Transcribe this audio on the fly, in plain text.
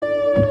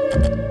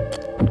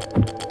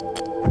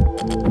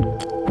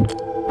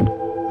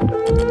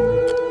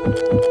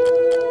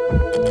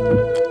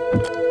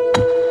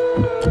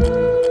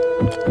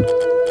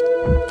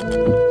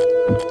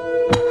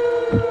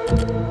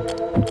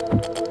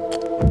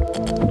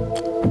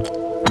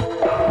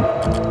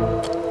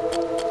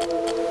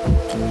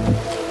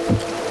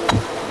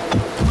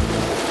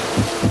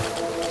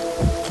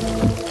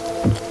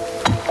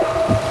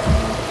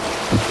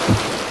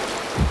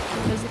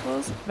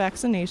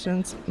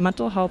Vaccinations,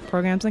 mental health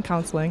programs and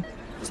counseling,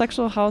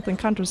 sexual health and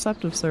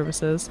contraceptive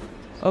services,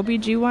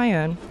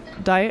 OBGYN,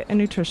 diet and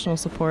nutritional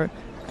support,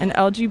 and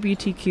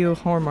LGBTQ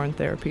hormone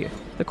therapy.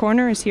 The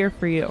Corner is here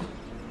for you.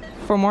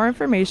 For more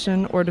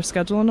information or to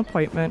schedule an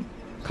appointment,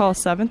 call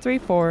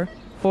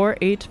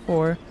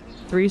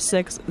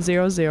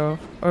 734-484-3600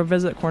 or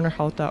visit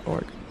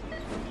cornerhealth.org.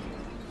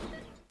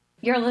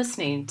 You're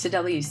listening to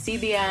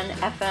WCBN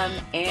FM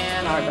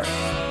Ann Arbor.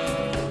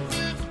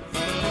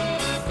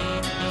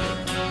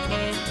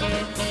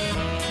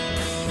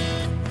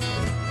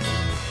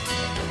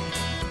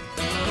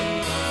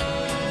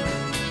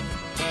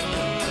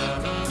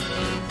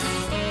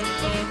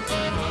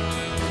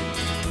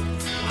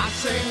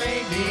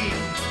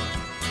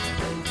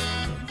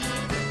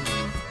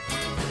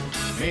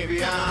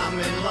 Maybe I'm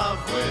in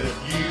love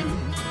with you.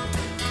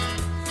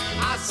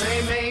 I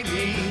say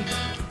maybe.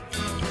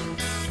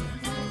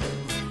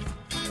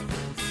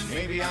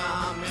 Maybe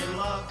I'm in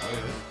love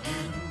with you.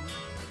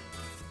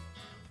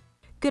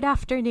 Good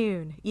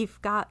afternoon.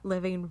 You've got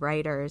Living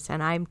Writers,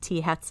 and I'm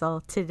T.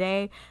 Hetzel.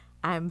 Today,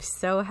 I'm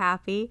so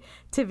happy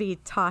to be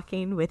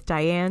talking with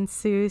Diane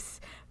Seuss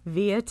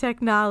via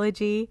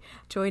technology.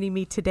 Joining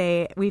me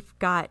today, we've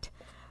got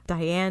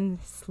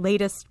Diane's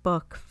latest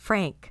book,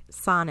 Frank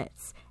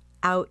Sonnets,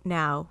 out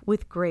now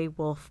with Grey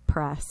Wolf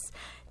Press.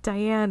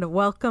 Diane,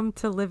 welcome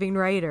to Living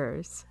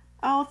Writers.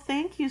 Oh,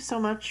 thank you so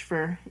much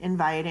for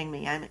inviting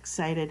me. I'm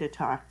excited to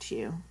talk to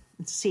you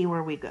and see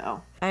where we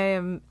go. I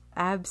am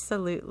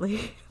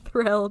absolutely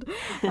thrilled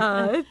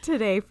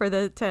today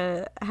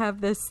to have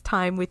this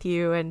time with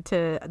you and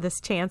to this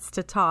chance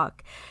to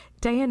talk.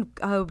 Diane,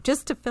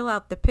 just to fill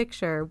out the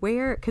picture,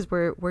 because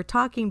we're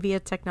talking via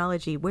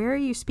technology, where are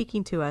you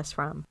speaking to us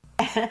from?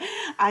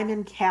 I'm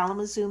in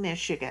Kalamazoo,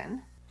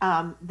 Michigan.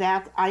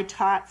 That I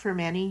taught for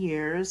many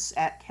years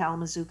at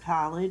Kalamazoo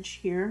College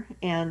here,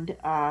 and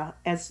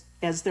as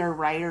their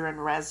writer in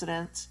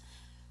residence.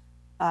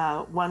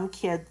 One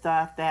kid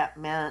thought that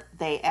meant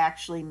they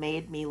actually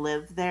made me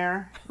live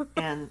there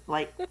and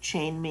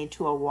chained me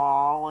to a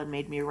wall and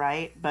made me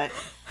write, but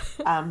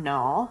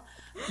no.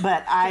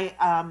 But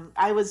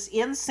I was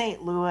in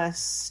St.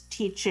 Louis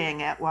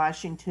teaching at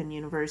Washington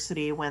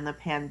University when the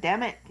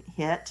pandemic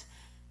hit,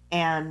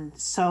 and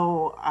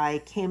so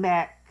I came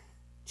back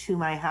to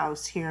my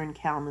house here in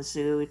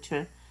Kalamazoo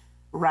to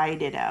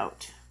write it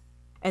out.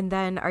 And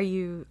then are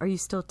you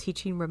still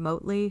teaching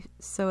remotely,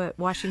 so at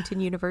Washington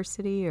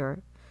University,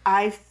 or?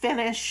 I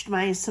finished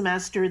my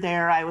semester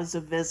there. I was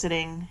a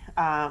visiting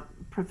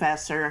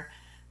professor,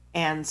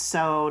 and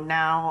so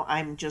now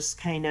I'm just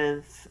kind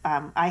of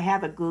I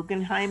have a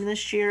Guggenheim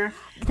this year.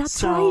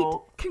 That's right.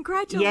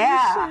 Congratulations.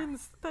 Yeah,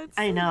 That's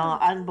I know,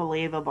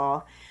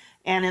 unbelievable.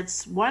 And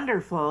it's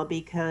wonderful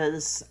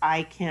because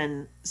I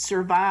can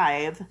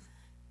survive,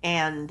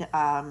 and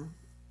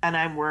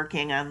I'm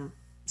working on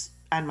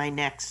my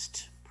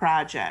next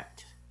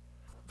project.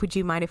 Would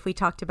you mind if we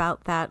talked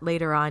about that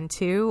later on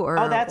too? Or,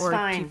 oh, that's or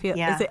fine.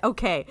 Yeah. Is it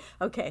okay?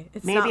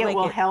 It's maybe not it like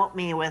will help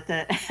me with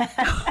it.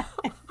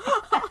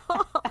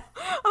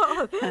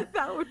 Oh,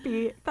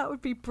 that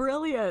would be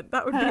brilliant.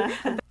 That would be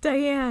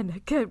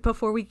Diane. Good.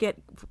 Before we get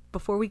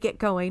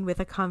going with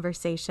a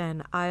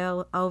conversation,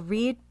 I'll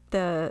read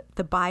the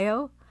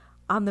bio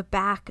on the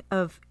back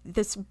of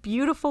this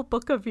beautiful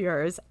book of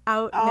yours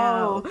out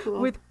now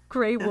cool. with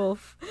Grey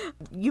Wolf.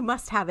 You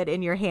must have it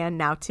in your hand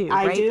now too,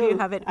 I right? do. You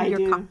have it in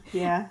your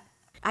yeah.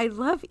 I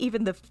love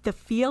even the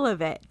feel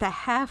of it, the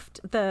heft,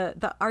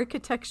 the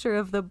architecture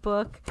of the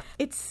book.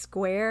 It's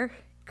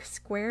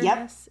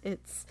squareness. Yep.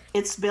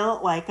 It's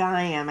built like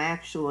I am,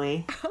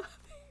 actually.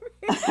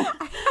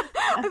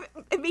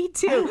 Me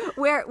too.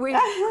 We're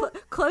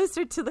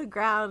closer to the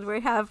ground. We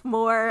have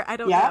more. I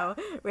don't know.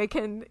 We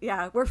can.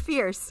 Yeah, we're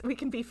fierce. We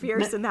can be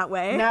fierce in that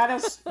way. Not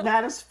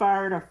as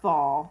far to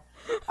fall.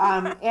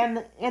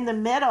 And in the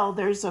middle,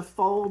 there's a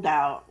fold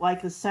out,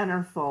 like a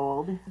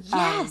centerfold.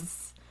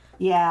 Yes.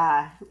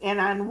 Yeah, and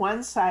on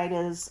one side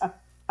is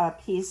a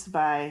piece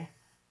by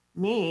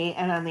me,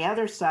 and on the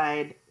other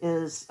side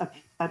is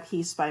a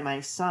piece by my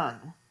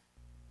son,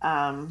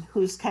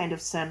 who's kind of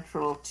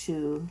central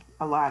to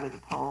a lot of the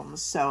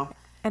poems. So,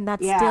 and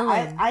that's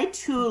Dylan. I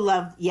too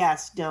love,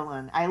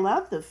 Dylan. I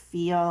love the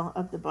feel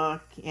of the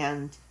book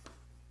and,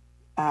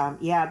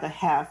 the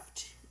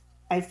heft.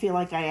 I feel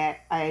like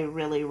I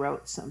really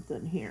wrote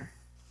something here.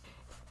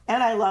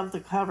 And I love the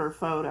cover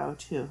photo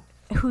too.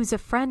 Who's a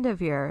friend of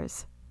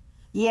yours?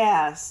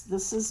 Yes,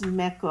 this is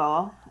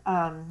Mikkel.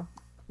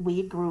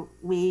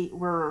 We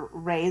were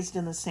raised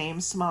in the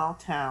same small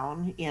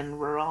town in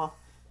rural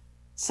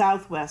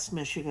Southwest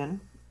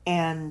Michigan,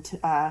 and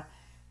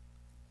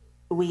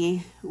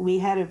we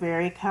had a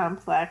very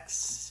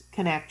complex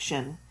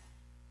connection.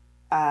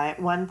 At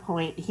one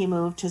point, he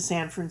moved to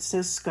San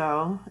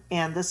Francisco,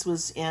 and this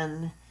was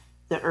in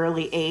the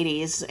early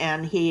 80s,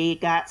 and he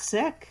got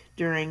sick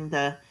during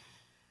the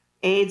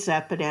AIDS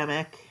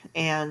epidemic,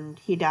 and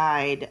he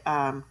died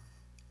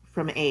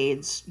from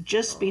AIDS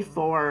just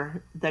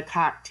before the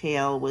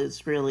cocktail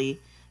was really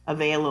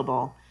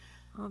available.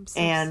 I'm so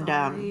And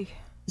sorry.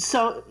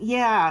 so,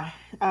 yeah,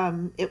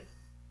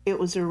 it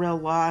was a real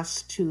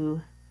loss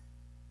to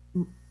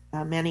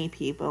many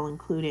people,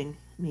 including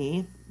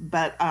me.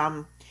 But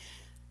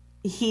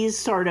he's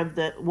sort of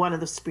one of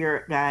the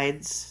spirit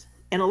guides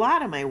in a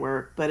lot of my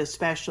work, but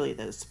especially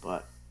this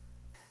book.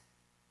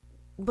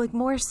 Like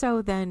more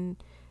so than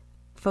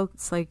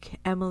folks like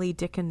Emily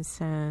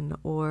Dickinson,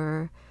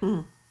 or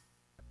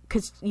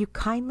because you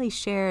kindly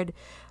shared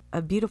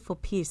a beautiful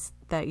piece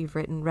that you've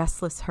written,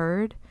 Restless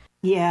Herd,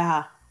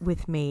 Yeah.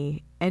 with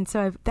me. And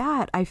so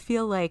I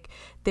feel like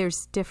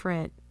there's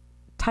different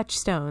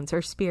touchstones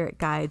or spirit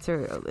guides,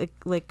 or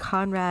like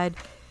Conrad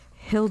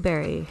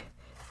Hilberry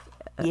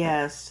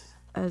Yes.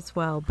 as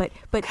well. But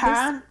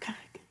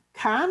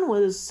Con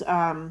was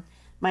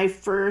my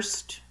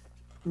first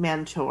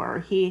mentor.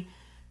 He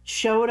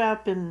showed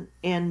up in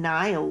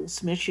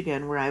Niles,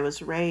 Michigan, where I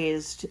was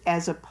raised,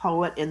 as a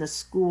poet in the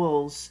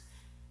schools.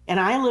 And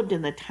I lived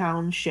in the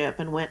township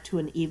and went to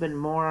an even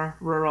more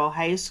rural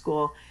high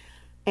school.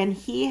 And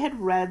he had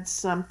read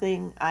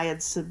something I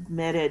had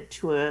submitted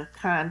to a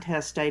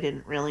contest I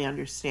didn't really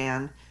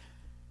understand.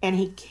 And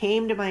he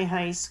came to my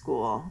high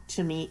school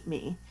to meet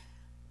me.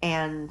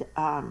 And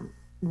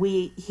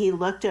he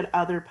looked at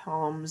other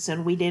poems,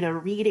 and we did a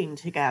reading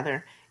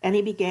together. And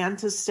he began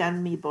to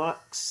send me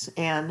books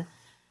and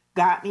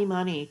got me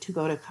money to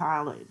go to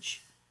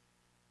college.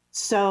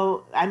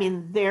 So, I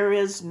mean, there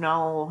is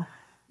no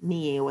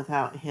me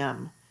without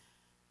him.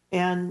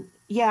 And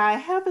yeah, I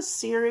have a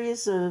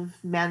series of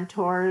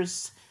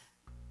mentors,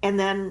 and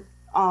then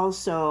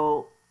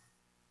also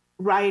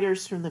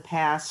writers from the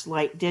past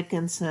like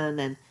Dickinson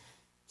and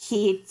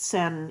Keats,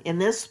 and in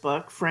this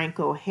book, Frank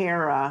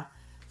O'Hara,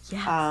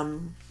 yes.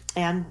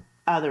 and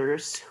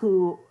others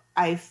who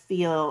I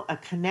feel a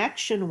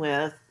connection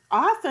with,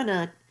 often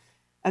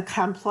a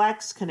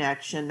complex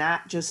connection,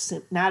 not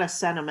a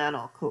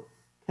sentimental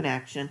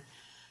connection.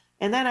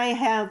 And then I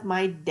have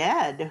my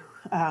dead,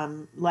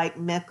 like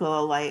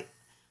Mikkel, like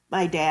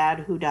my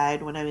dad who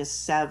died when I was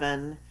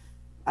 7,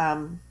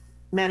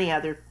 many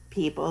other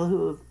people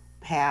who have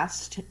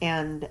passed,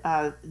 and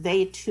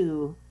they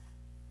too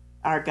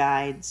are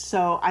guides.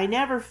 So I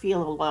never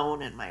feel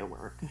alone in my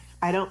work.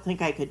 I don't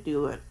think I could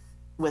do it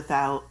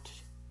without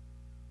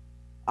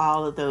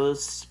all of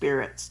those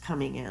spirits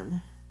coming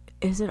in.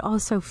 Is it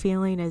also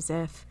feeling as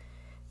if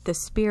the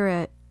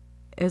spirit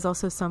is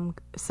also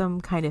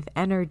some kind of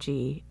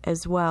energy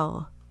as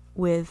well,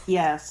 with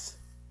Yes.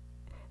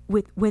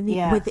 with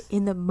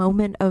in the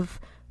moment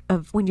of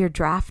when you're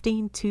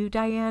drafting too,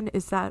 Diane?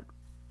 Is that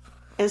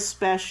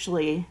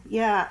Especially,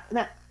 yeah.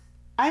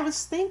 I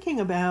was thinking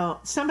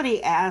about,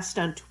 somebody asked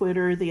on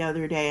Twitter the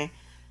other day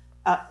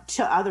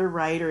to other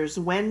writers,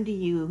 when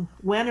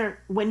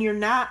you're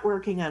not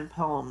working on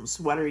poems,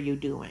 what are you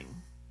doing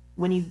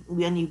when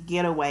you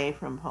get away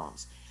from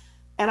poems?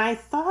 And I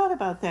thought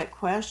about that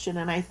question,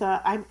 and I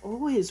thought, I'm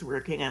always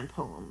working on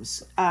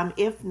poems.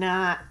 If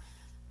not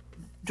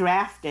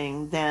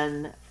drafting,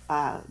 then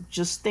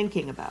just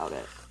thinking about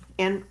it.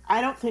 And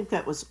I don't think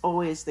that was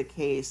always the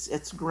case.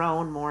 It's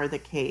grown more the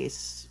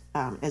case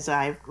as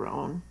I've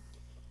grown.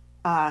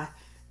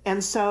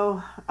 And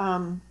so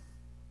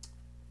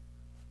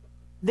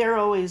they're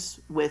always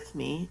with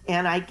me.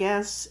 And I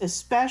guess,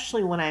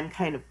 especially when I'm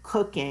kind of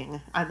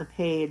cooking on the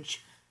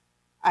page,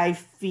 I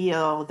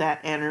feel that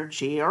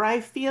energy, or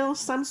I feel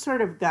some sort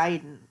of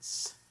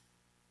guidance.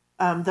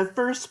 The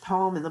first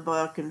poem in the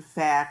book, in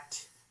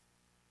fact,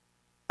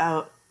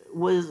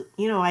 was,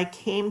 I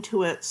came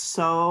to it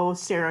so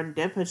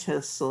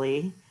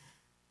serendipitously,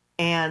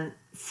 and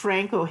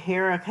Frank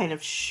O'Hara kind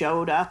of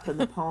showed up in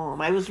the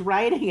poem. I was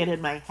writing it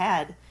in my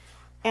head,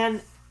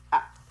 and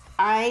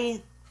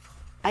I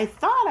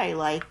thought I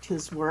liked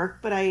his work,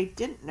 but I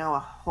didn't know a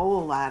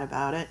whole lot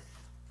about it.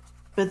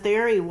 But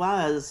there he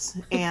was,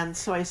 and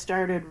so I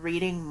started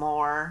reading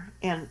more,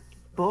 and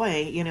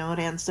boy, it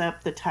ends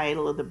up, the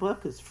title of the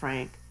book is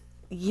Frank.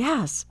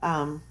 yes?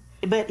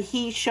 But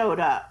he showed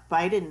up.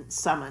 I didn't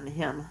summon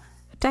him.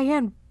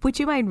 Diane, would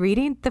you mind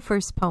reading the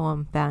first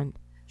poem then?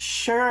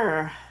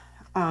 Sure.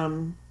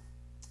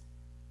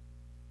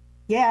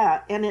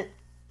 Yeah, and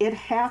it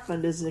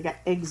happened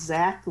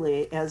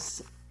exactly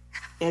as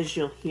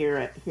you'll hear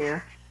it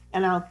here.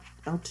 And I'll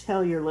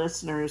tell your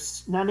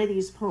listeners, none of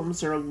these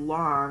poems are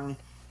long,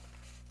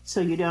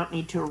 so you don't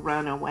need to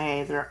run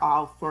away. They're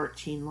all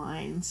 14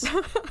 lines.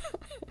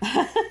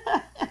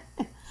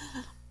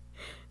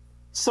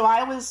 So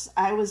I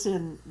was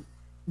in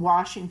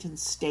Washington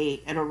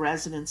State at a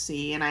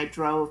residency, and I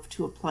drove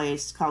to a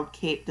place called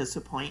Cape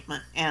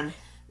Disappointment, and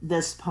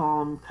this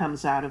poem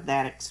comes out of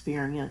that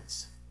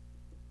experience.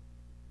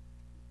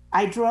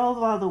 I drove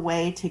all the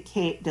way to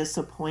Cape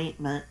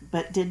Disappointment,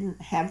 but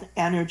didn't have the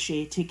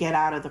energy to get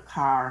out of the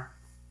car.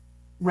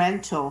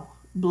 Rental,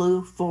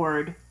 blue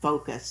Ford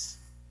Focus.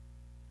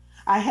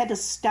 I had to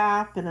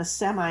stop in a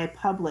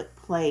semi-public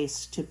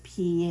place to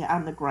pee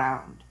on the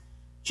ground,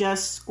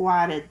 just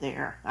squatted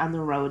there on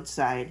the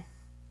roadside.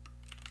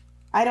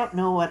 I don't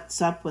know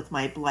what's up with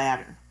my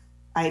bladder.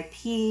 I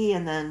pee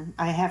and then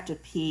I have to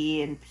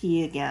pee and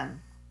pee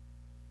again.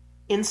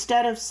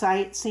 Instead of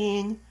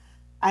sightseeing,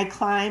 I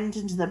climbed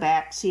into the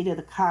back seat of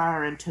the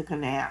car and took a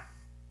nap.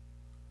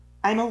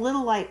 I'm a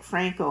little like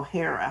Frank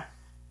O'Hara,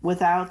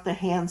 without the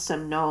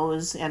handsome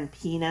nose and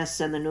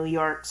penis and the New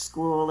York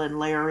school and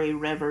Larry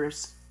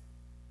Rivers.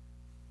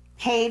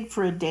 Paid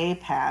for a day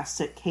pass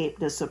at Cape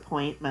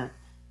Disappointment,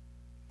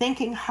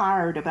 thinking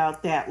hard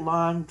about that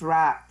long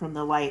drop from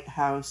the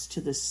lighthouse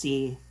to the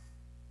sea.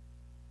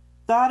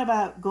 Thought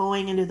about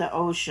going into the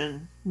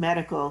Ocean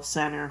Medical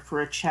Center for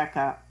a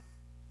checkup,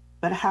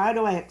 but how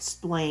do I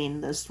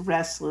explain this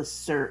restless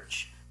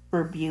search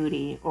for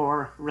beauty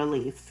or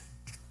relief?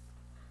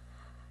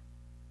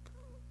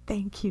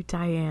 Thank you,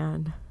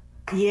 Diane.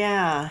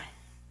 Yeah.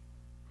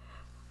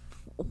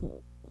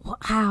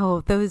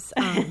 Wow,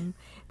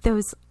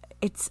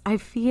 I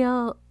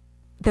feel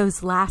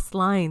those last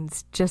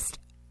lines just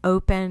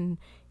open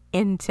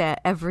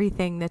into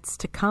everything that's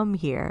to come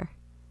here.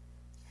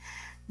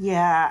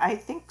 Yeah, I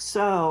think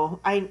so.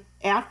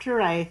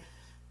 After I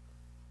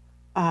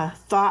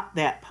thought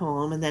that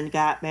poem and then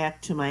got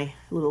back to my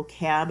little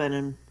cabin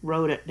and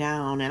wrote it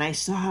down, and I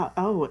saw,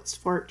 it's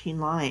 14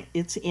 lines.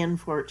 It's in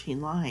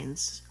 14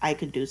 lines. I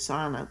could do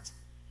sonnets.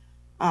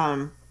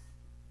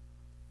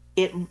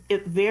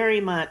 It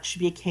very much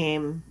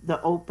became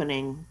the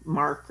opening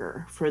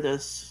marker for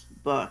this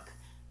book.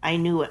 I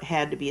knew it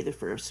had to be the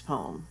first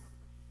poem.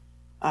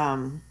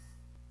 That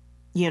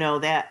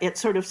it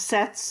sort of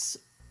sets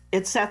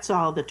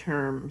all the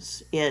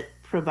terms. It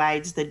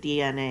provides the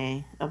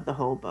DNA of the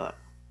whole book.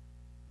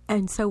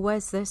 And so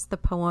was this the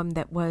poem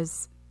that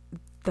was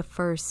the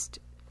first,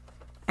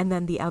 and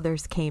then the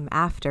others came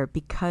after,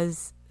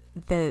 because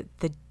they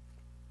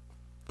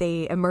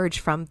emerged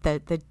from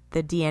the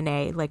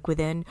DNA, like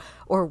within,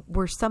 or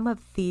were some of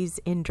these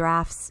in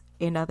drafts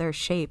in other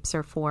shapes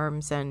or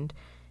forms, and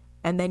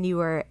then you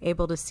were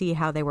able to see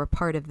how they were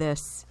part of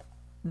this?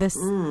 That's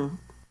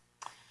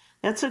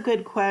a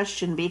good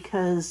question,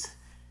 because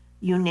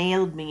you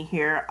nailed me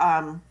here.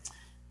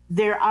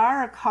 There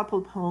are a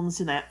couple poems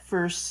in that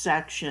first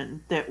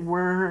section that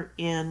were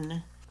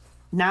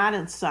not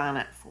in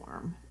sonnet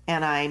form,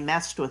 and I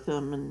messed with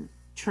them and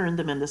turned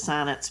them into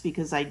sonnets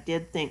because I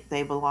did think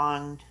they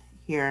belonged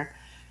here.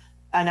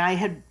 And I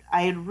had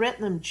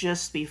written them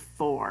just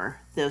before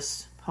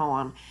this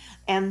poem.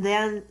 And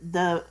then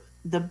the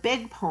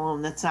big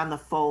poem that's on the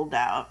fold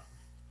out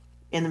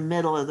in the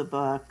middle of the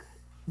book,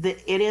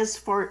 it is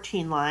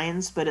 14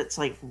 lines, but it's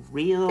like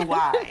real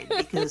wide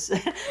because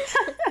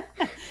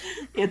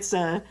it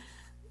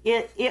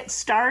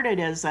started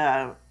as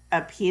a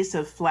piece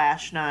of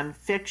flash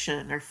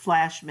nonfiction or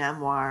flash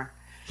memoir.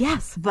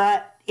 Yes.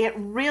 But it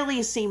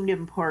really seemed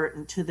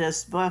important to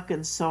this book,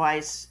 and so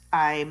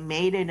I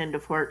made it into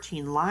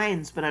 14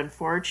 lines, but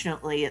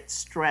unfortunately it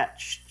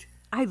stretched.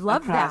 I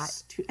love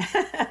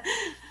that.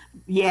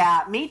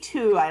 Yeah, me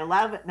too. I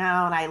love it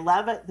now, and I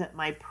love it that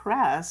my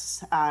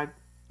press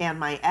and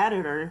my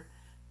editor,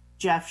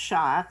 Jeff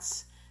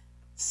Schatz,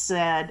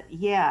 said,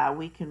 yeah,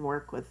 we can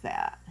work with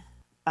that.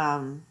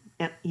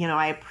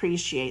 I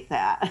appreciate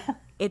that.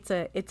 It's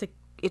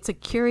a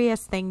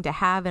curious thing to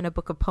have in a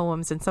book of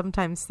poems, and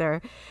sometimes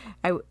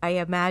I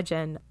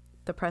imagine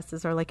the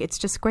presses are like, it's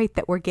just great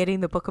that we're getting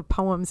the book of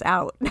poems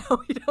out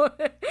now.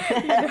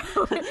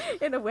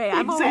 In a way,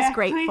 I'm always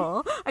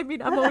grateful. I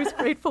mean, I'm always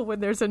grateful when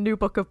there's a new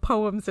book of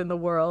poems in the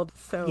world.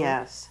 So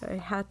yes,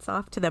 hats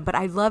off to them. But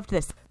I loved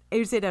this.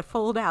 Is it a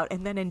fold out?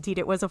 And then indeed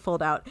it was a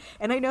fold out.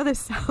 And I know this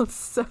sounds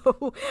so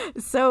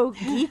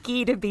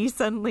geeky to be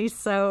suddenly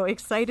so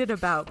excited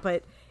about,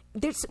 but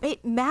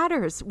it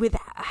matters with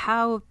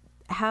how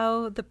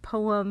the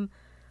poem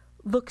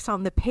looks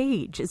on the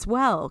page as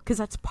well, because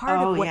that's part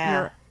of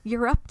what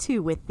you're up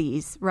to with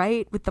these,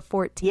 right? With the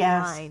 14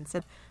 lines.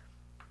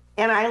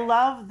 And I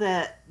love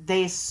that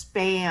they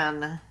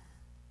span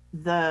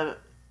the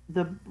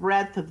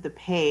breadth of the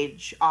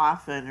page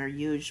often or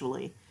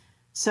usually.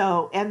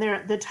 So, and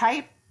the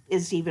type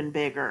is even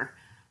bigger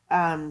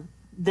than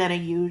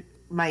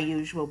my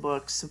usual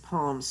books of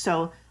poems.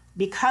 So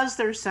because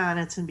they're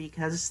sonnets and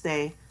because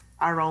they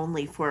are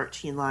only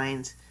 14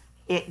 lines,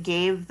 it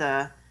gave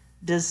the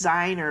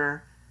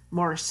designer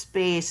more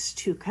space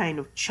to kind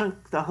of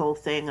chunk the whole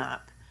thing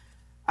up.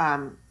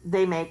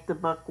 They make the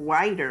book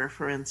wider,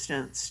 for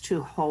instance,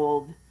 to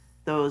hold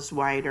those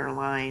wider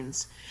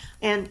lines.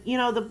 And,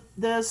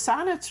 the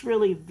sonnets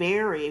really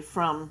vary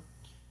from,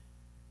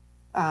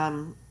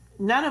 none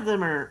of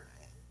them are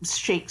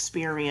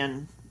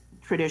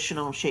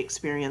traditional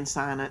Shakespearean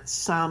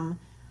sonnets.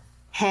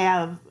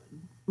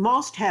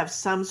 Most have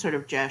some sort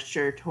of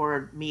gesture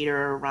toward meter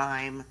or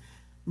rhyme.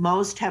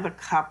 Most have a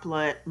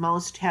couplet.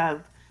 Most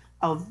have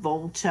a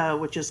volta,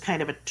 which is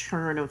kind of a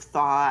turn of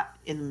thought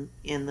in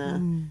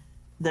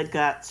the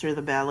guts or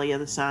the belly of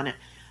the sonnet.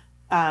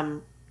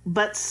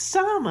 But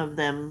some of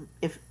them,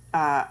 if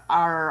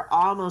are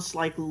almost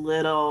like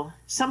little.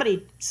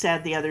 Somebody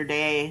said the other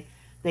day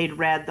they'd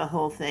read the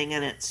whole thing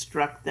and it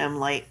struck them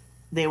like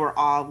they were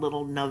all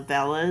little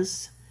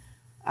novellas.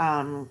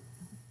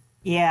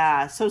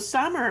 Yeah, so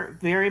some are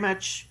very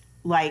much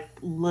like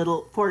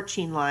little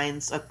 14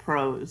 lines of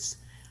prose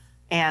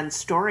and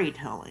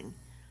storytelling.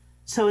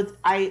 So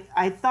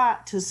I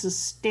thought to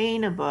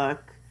sustain a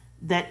book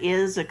that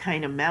is a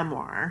kind of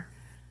memoir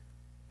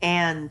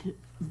and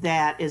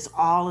that is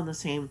all in the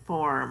same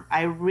form,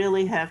 I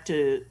really have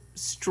to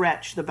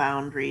stretch the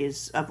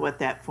boundaries of what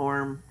that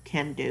form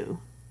can do.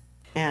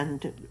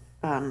 And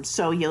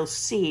so you'll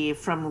see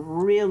from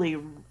really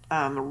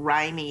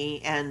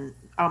rhymey and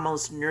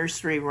almost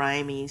nursery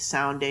rhymey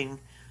sounding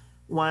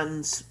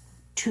ones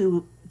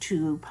to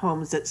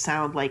poems that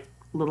sound like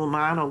little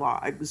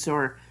monologues,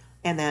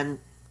 and then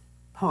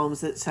poems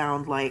that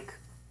sound like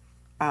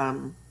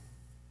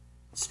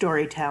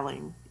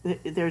storytelling.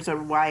 There's a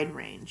wide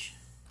range.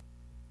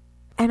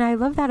 And I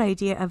love that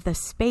idea of the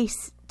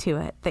space to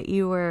it that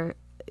you were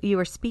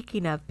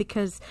speaking of,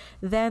 because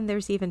then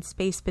there's even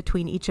space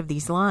between each of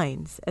these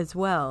lines as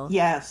well.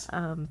 Yes.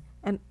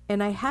 And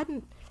I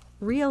hadn't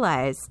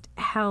realized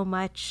how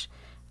much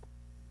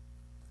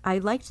I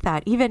liked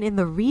that, even in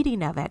the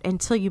reading of it,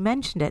 until you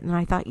mentioned it. And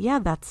I thought, yeah,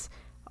 that's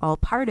all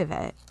part of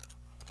it.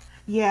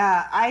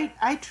 Yeah,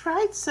 I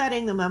tried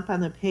setting them up on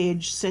the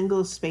page,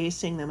 single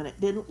spacing them, and it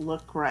didn't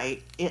look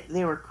right.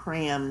 They were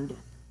crammed.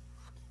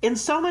 And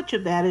so much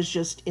of that is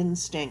just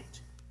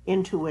instinct,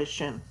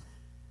 intuition,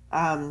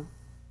 a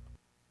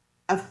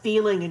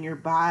feeling in your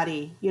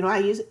body. You know,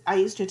 I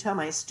used to tell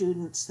my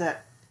students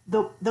that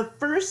the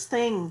first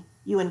thing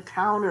you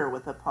encounter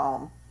with a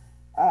poem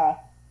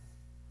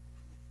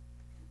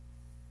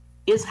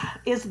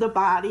is the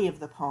body of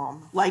the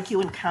poem, like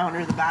you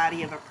encounter the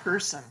body of a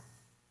person.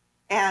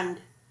 And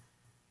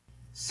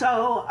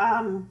so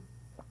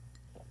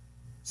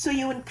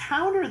you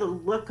encounter the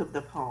look of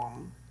the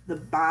poem, the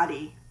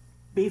body,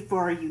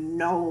 before you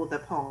know the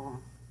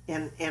poem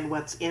and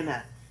what's in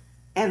it.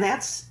 And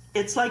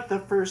it's like the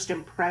first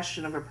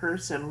impression of a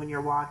person when you're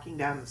walking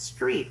down the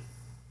street.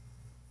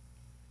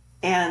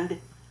 And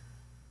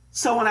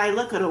so when I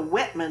look at a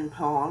Whitman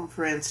poem,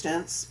 for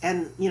instance,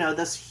 and, you know,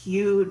 this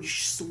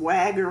huge,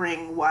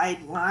 swaggering,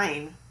 wide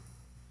line,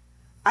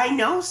 I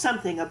know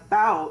something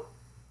about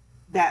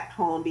that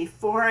poem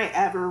before I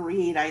ever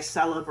read I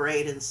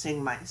Celebrate and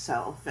Sing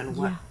Myself and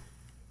what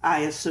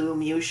I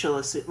assume you shall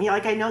assume.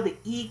 Like I know the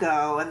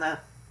ego and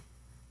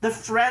the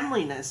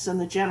friendliness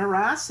and the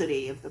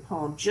generosity of the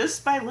poem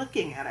just by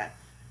looking at it.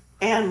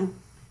 And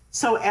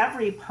so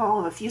every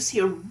poem, if you see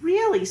a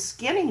really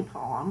skinny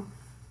poem,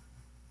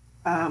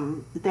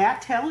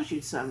 that tells you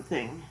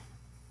something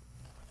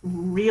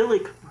really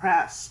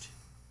compressed.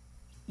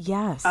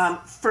 Yes.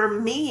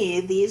 For me,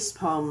 these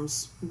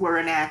poems were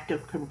an act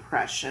of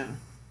compression,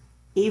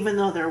 even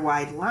though they're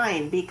wide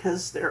line,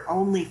 because they're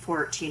only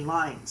 14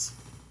 lines.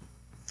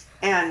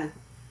 And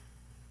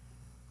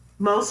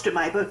most of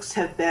my books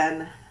have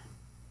been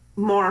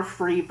more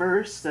free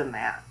verse than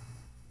that.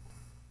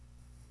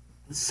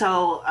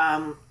 So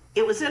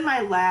it was in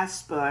my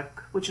last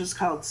book, which is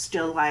called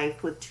Still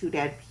Life with Two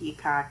Dead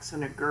Peacocks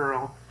and a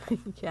Girl,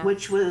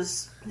 which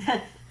was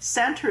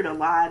centered a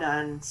lot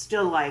on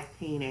still life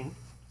painting,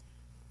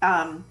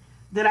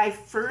 that I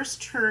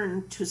first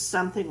turned to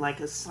something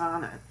like a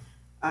sonnet.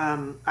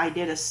 I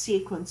did a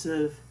sequence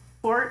of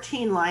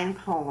 14-line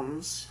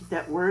poems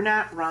that were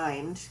not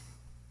rhymed,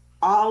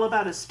 all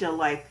about a still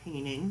life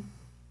painting,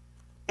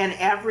 and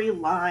every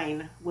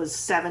line was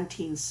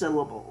 17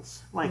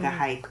 syllables, like a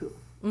haiku.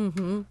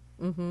 Mm-hmm.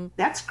 Mm-hmm.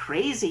 That's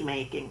crazy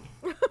making.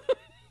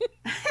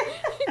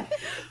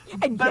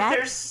 And but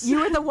yet,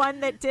 you were the one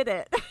that did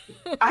it.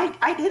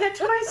 I did it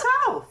to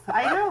myself.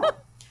 I know.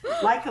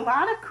 Like a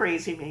lot of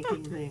crazy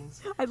making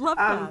things. I love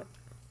that.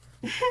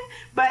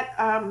 But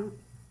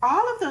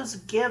all of those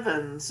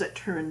givens, it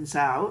turns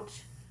out,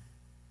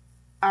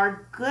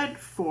 are good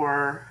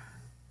for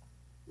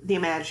the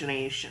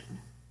imagination.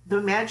 The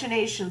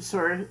imagination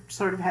sort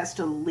of has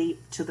to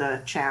leap to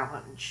the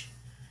challenge.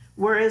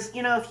 Whereas,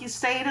 you know, if you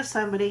say to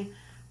somebody,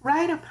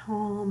 write a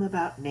poem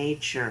about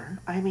nature,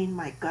 I mean,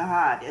 my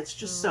God, it's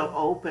just so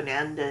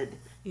open-ended.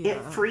 Yeah.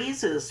 It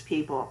freezes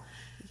people.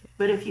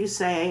 But if you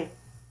say,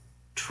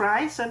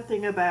 try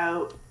something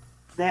about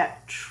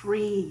that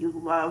tree you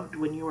loved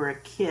when you were a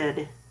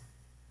kid,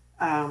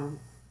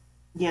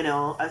 you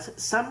know,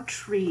 some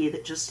tree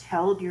that just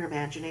held your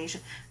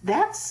imagination,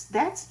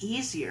 that's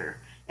easier.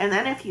 And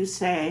then if you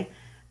say,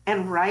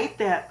 and write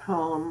that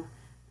poem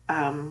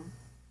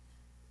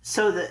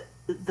so that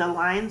the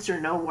lines are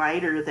no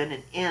wider than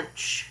an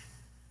inch,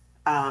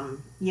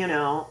 you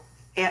know,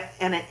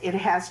 and it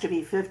has to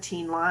be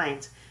 15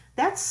 lines.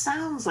 That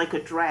sounds like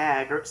a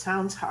drag, or it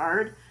sounds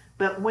hard,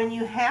 but when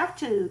you have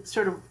to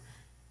sort of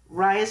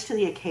rise to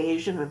the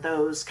occasion with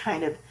those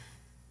kind of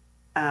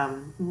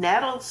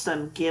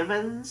nettlesome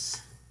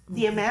givens,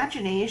 the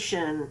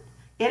imagination,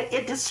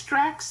 it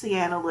distracts the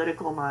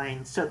analytical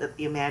mind so that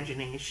the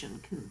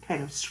imagination can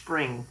kind of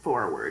spring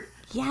forward.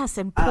 Yes,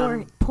 and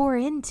pour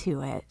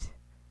into it.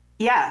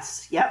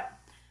 Yes, yep.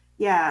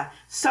 Yeah.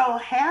 So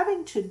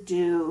having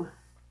to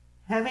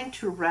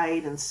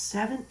write in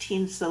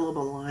 17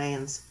 syllable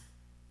lines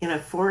in a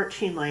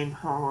 14-line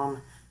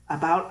poem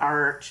about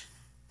art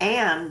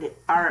and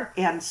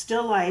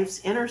still life's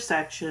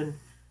intersection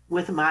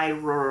with my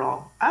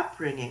rural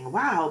upbringing.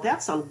 Wow,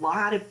 that's a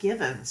lot of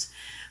givens.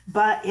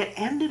 But it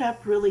ended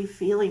up really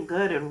feeling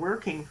good and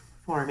working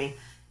for me.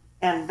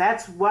 And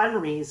that's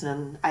one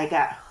reason I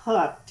got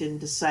hooked and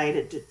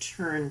decided to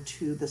turn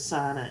to the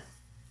sonnet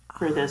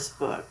for this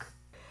book.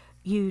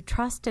 You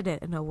trusted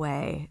it in a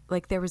way,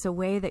 like there was a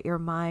way that your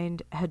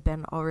mind had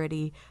been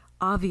already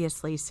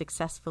obviously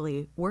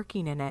successfully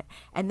working in it.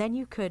 And then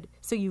you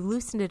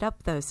loosened it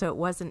up though, so it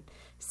wasn't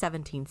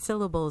 17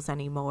 syllables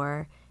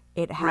anymore.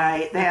 It had,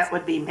 right, that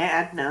would be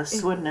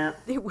madness, wouldn't it?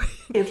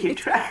 If you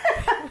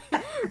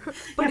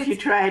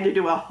tried to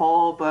do a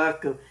whole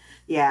book of,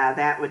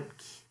 that would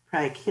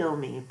probably kill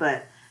me.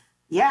 But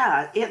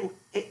yeah,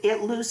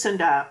 it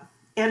loosened up,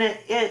 and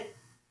it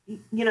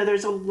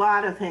there's a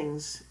lot of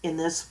things in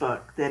this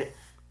book that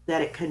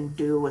it can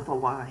do with a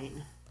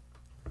line.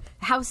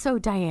 How so,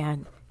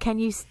 Diane? Can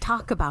you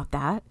talk about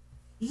that?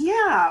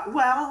 Yeah,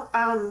 well,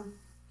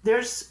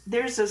 there's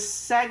a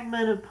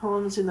segment of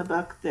poems in the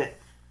book that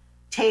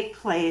take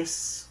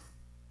place,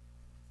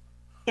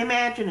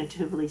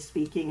 imaginatively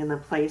speaking, in the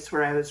place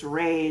where I was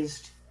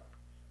raised.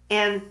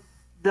 And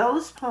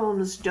those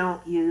poems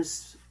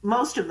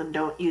most of them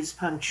don't use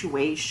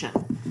punctuation.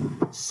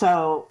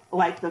 So,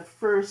 like the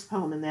first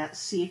poem in that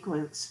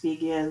sequence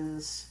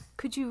begins...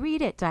 Could you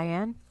read it,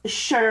 Diane?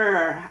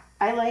 Sure.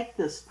 I like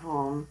this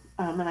poem,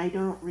 and I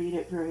don't read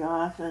it very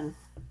often.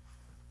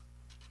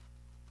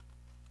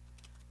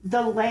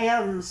 The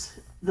lambs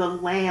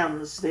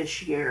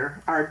this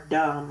year are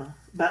dumb,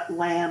 but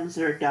lambs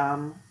are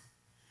dumb.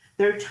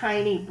 Their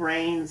tiny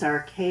brains,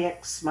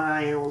 archaic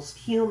smiles,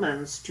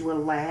 humans to a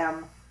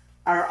lamb,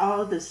 are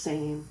all the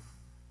same.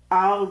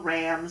 All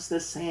rams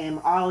the same,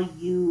 all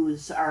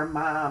ewes are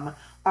mom,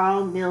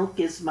 all milk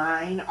is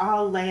mine,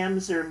 all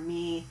lambs are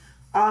me,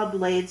 all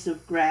blades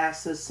of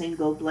grass a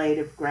single blade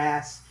of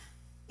grass,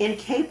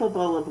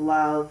 incapable of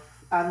love,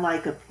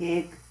 unlike a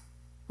pig,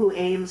 who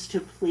aims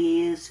to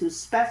please, who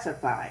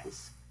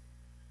specifies,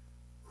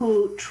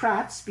 who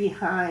trots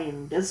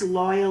behind, as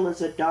loyal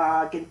as a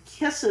dog, and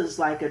kisses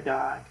like a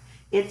dog,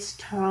 its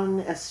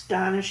tongue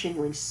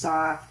astonishingly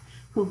soft,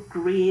 who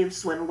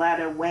grieves when led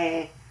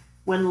away,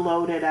 when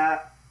loaded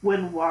up,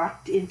 when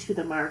walked into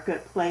the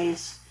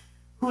marketplace,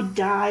 who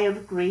die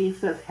of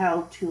grief if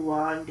held too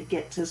long to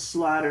get to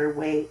slaughter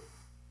weight.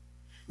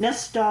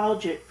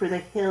 Nostalgic for the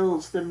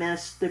hills, the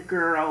mist, the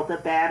girl, the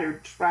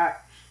battered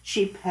truck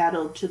she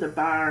pedaled to the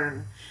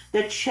barn,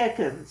 the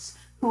chickens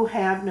who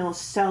have no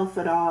self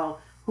at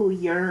all, who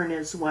yearn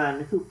as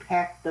one, who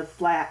peck the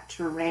flat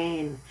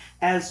terrain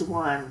as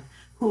one,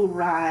 who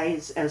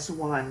rise as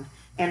one,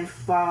 and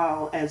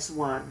fall as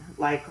one,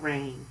 like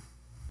rain.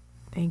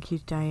 Thank you,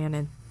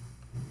 Diana.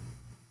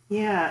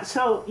 Yeah,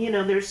 so,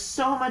 there's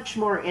so much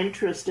more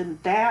interest in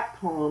that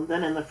poem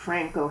than in the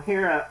Frank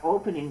O'Hara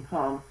opening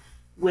poem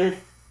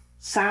with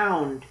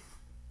sound.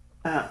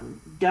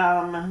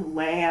 Dumb,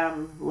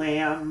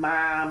 lamb,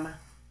 mom,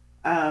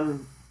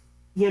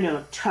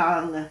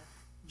 tongue,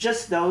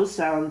 just those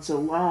sounds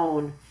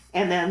alone.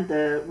 And then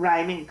the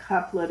rhyming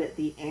couplet at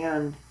the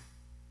end,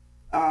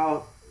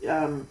 all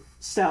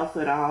self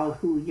at all,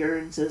 who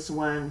yearns as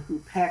one, who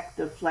peck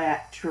the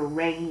flat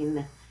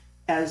terrain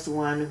as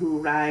one, who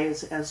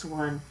rise as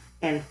one,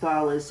 and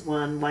fall as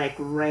one, like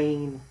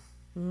rain.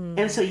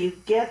 And so you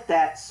get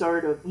that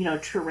sort of,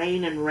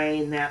 terrain and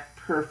rain, that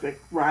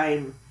perfect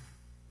rhyme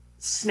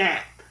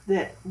snap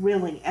that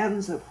really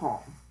ends a poem.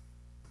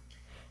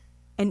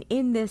 And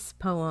in this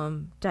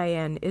poem,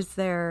 Diane, was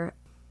there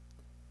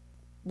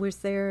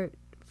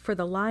for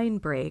the line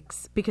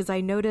breaks, because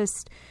I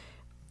noticed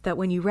that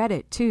when you read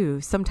it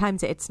too,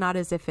 sometimes it's not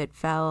as if it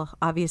fell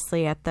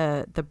obviously at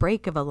the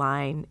break of a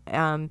line.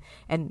 And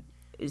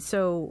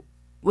so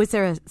was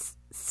there a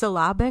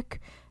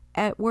syllabic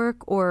at work,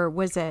 or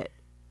was it,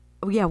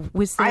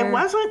 was there? I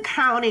wasn't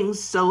counting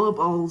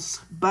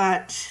syllables,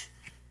 but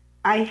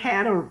I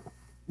had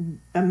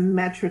a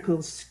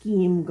metrical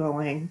scheme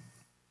going.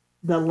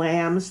 The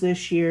lambs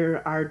this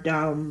year are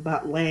dumb,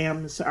 but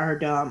lambs are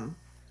dumb.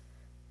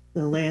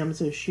 The lambs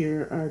this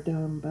year are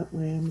dumb, but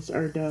lambs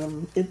are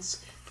dumb.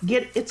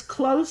 It's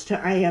close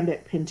to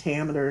iambic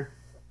pentameter.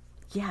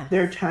 Yeah.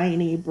 Their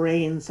tiny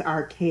brains,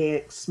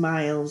 archaic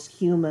smiles,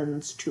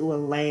 humans to a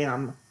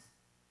lamb,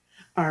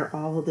 are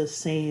all the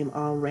same,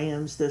 all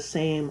rams the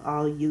same,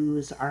 all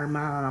ewes are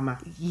mom.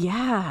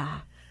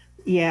 Yeah.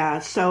 Yeah,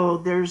 so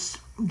there's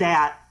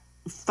that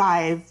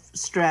 5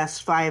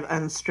 stressed, 5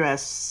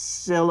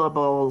 unstressed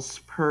syllables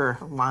per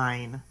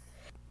line.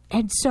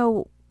 And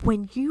so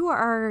when you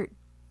are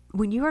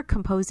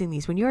composing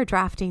these, when you are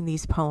drafting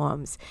these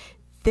poems,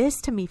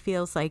 this to me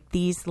feels like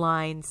these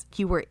lines,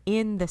 you were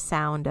in the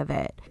sound of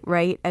it,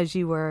 right? As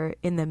you were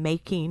in the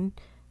making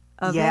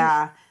of it.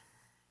 Yeah.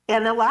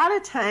 And a lot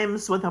of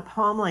times with a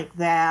poem like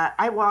that,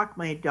 I walk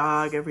my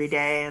dog every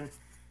day, and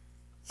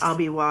I'll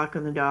be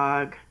walking the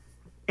dog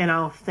and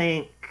I'll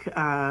think,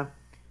 the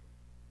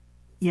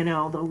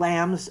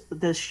lambs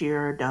this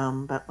year are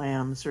dumb, but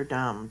lambs are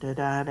dumb. Da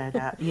da da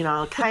da.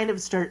 I'll kind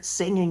of start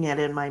singing it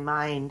in my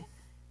mind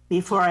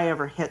before I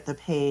ever hit the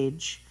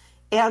page.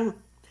 And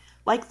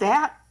like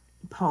that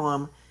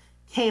poem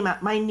came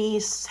out. My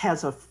niece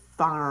has a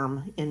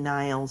farm in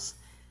Niles,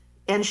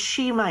 and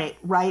she might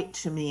write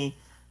to me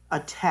a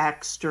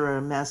text or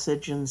a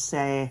message and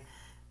say,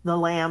 the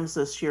lambs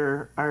this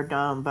year are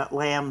dumb, but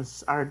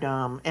lambs are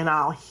dumb. And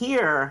I'll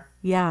hear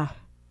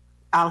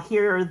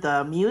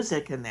the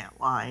music in that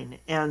line,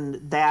 and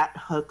that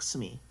hooks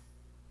me.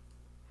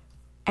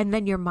 And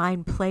then your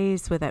mind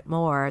plays with it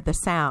more, the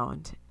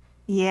sound.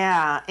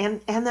 Yeah,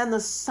 and then the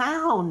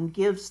sound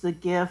gives the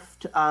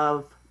gift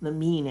of the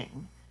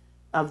meaning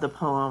of the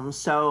poem.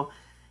 So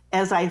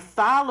as I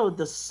followed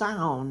the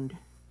sound,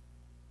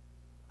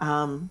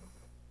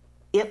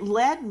 it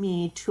led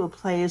me to a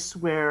place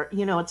where,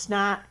 it's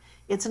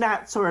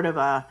not sort of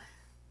a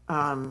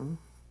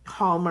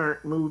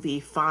Hallmark movie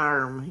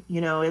farm.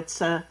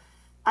 It's I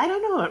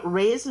don't know, it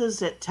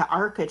raises it to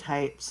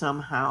archetype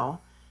somehow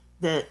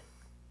that,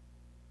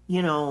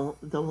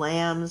 the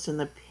lambs and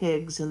the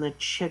pigs and the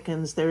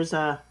chickens,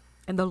 and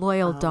the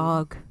loyal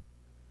dog.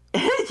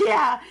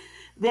 Yeah,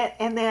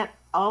 that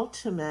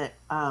ultimate,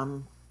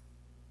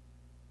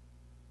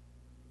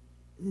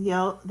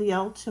 the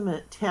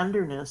ultimate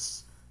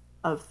tenderness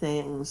of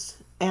things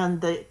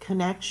and the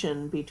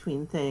connection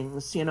between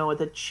things,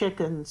 the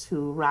chickens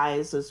who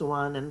rise as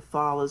one and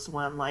fall as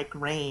one like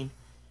rain.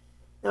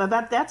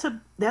 That's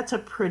a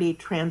pretty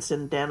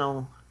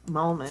transcendental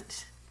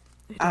moment.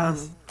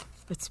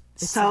 It's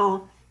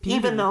so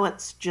even though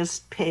it's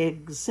just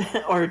pigs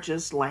or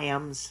just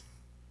lambs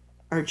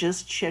or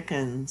just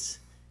chickens,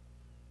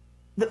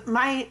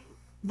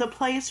 the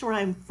place where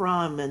I'm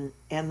from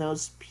and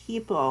those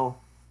people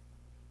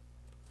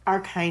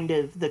are kind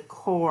of the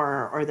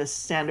core or the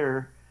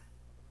center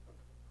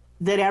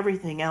that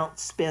everything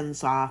else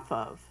spins off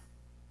of.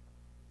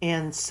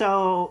 And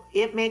so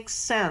it makes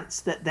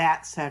sense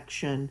that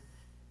section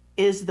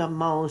is the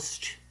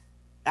most,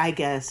 I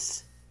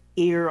guess,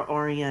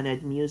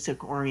 ear-oriented,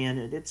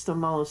 music-oriented. It's the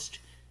most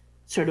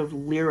sort of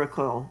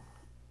lyrical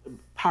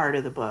part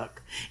of the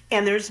book.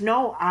 And there's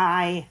no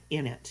I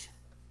in it,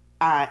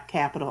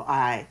 capital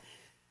I.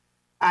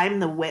 I'm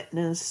the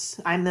witness,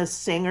 I'm the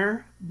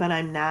singer, but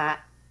I'm not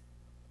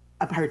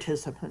a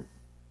participant.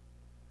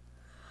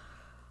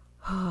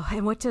 Oh,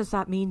 and what does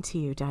that mean to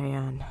you,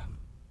 Diane?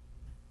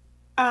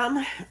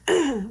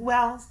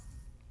 Well,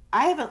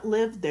 I haven't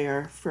lived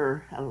there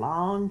for a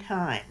long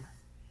time.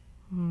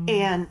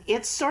 And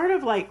it's sort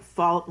of like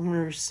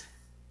Faulkner's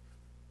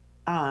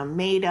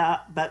made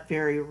up but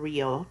very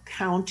real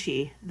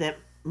county that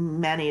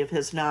many of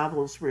his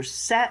novels were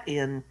set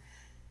in.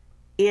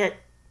 It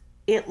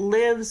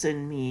lives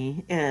in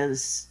me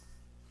as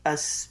a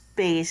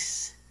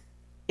space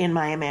in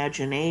my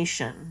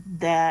imagination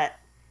that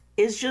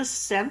is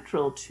just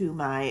central to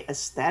my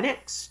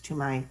aesthetics, to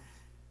my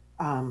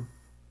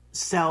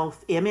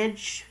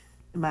self-image,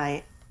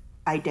 my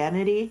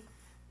identity.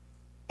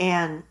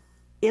 And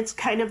it's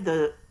kind of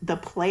the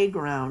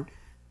playground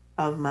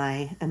of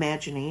my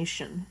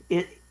imagination.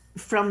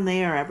 From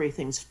there,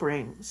 everything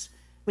springs.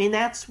 I mean,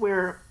 that's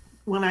where,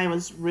 when I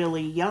was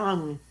really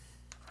young,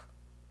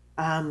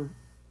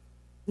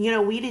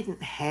 we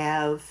didn't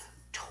have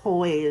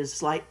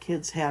toys like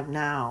kids have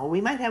now.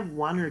 We might have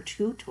one or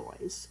two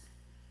toys,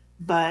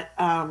 but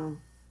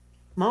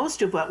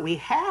most of what we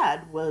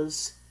had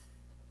was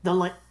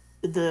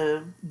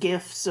the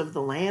gifts of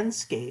the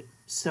landscape.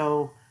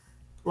 So,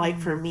 like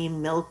for me,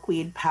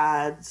 milkweed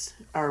pods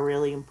are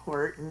really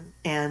important,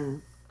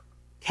 and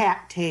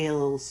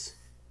cattails,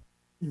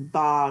 and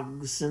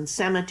bogs, and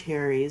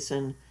cemeteries,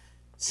 and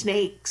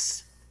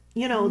snakes.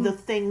 The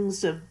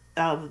things of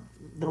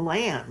the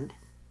land,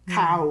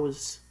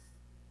 cows.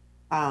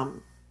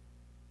 And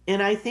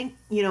I think,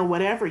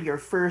 whatever your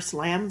first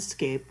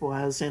landscape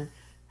was and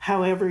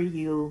however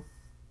you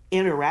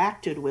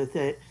interacted with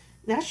it,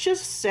 that's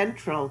just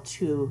central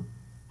to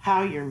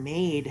how you're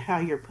made, how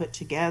you're put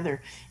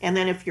together. And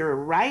then if you're a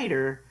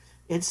writer,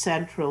 it's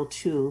central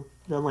to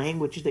the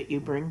language that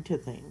you bring to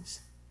things.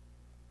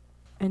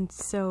 And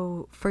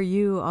so for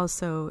you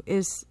also,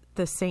 is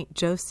the St.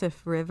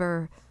 Joseph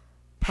River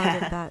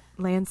part of that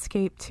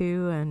landscape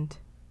too? And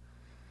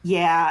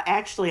yeah,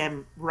 actually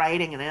I'm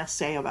writing an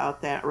essay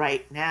about that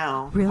right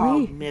now. Really?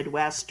 Called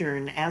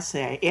Midwestern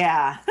Essay.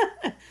 Yeah.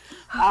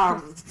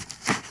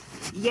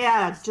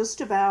 Yeah,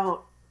 just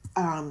about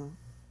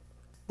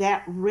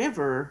that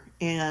river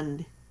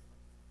and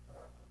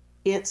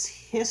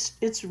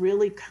its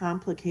really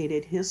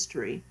complicated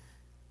history,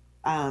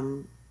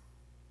 and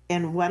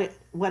what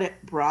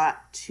it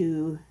brought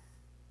to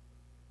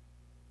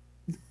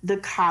the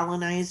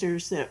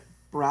colonizers that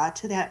brought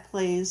to that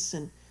place,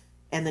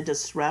 and the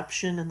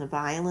disruption and the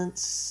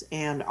violence,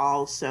 and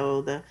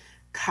also the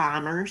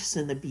commerce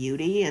and the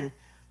beauty, and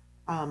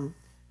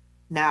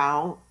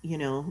now,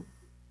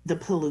 the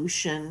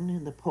pollution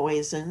and the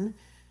poison.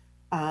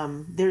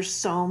 There's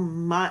so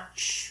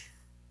much.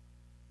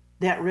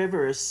 That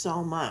river is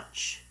so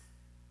much.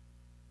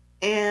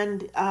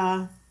 And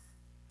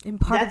and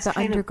part of that's the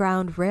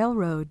Underground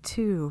Railroad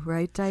too,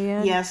 right,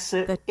 Diane? Yes,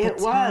 the it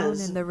town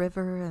was. and the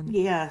river. And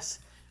Yes.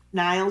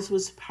 Niles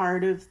was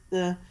part of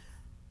the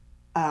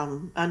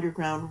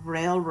Underground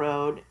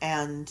Railroad,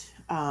 and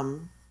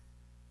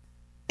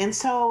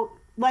so,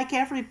 like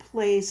every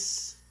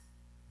place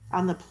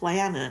on the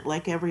planet,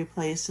 like every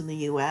place in the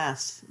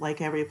U.S., like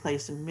every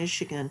place in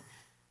Michigan,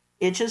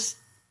 its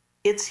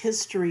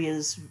history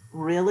is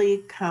really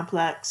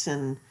complex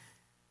and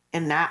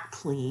not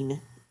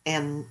clean,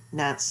 and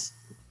not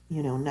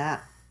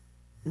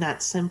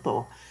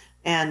simple.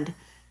 And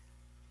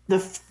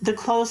the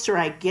closer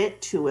I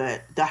get to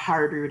it, the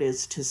harder it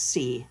is to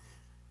see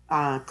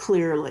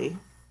clearly.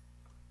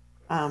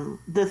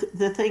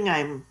 The thing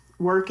I'm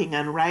working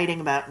on writing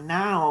about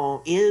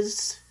now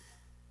is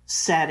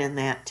set in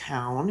that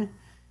town,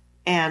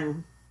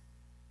 and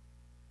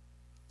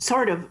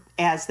sort of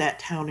as that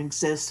town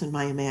exists in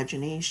my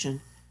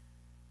imagination,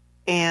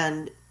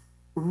 and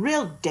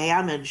real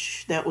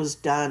damage that was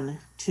done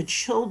to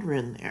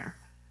children there.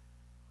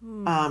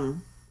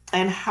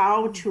 And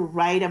how to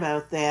write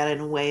about that in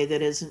a way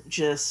that isn't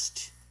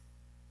just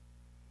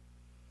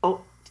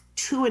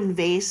too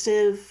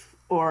invasive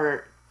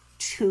or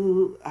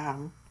too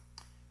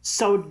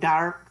so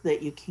dark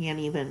that you can't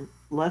even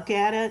look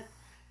at it,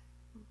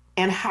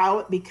 and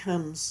how it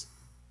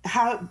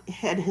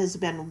has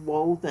been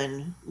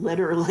woven,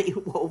 literally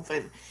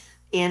woven,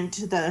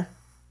 into the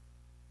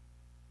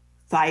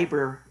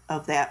fiber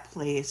of that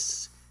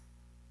place,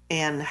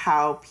 and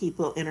how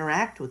people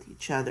interact with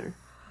each other.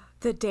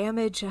 The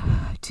damage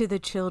to the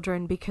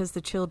children because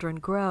the children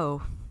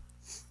grow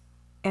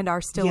and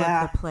are still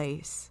of the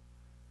place.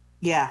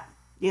 Yeah.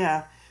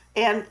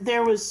 And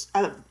there was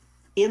an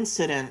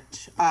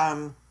incident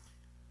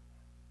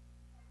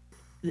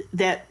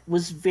that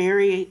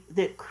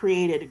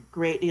created a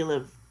great deal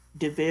of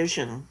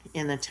division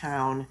in the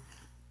town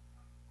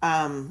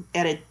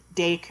at a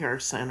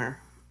daycare center.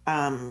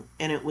 And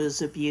it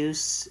was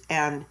abuse,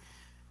 and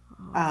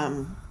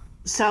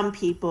some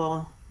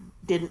people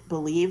didn't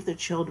believe the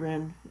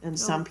children, and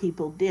some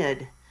people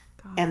did.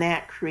 God. And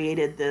that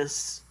created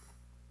this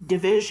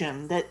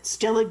division that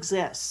still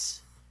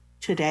exists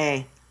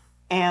today.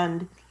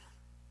 And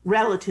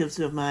relatives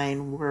of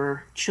mine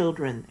were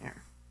children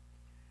there.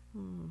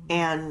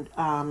 And,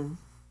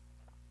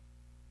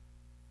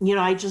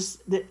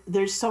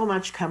 there's so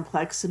much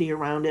complexity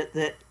around it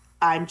that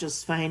I'm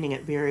just finding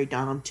it very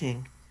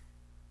daunting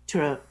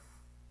to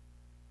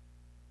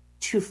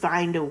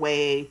find a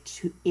way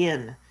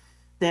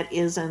that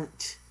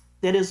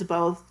is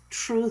both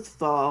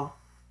truthful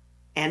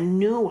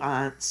and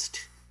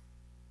nuanced,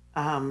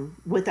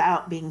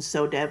 without being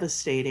so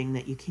devastating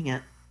that you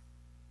can't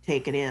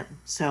take it in.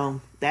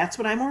 So that's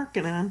what I'm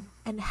working on.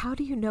 And how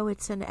do you know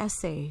it's an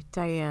essay,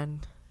 Diane?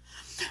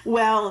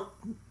 Well,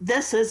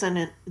 this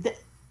isn't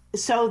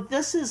so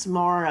this is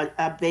more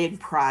a big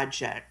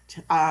project.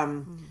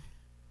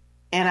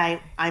 And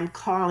I'm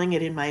calling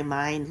it in my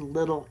mind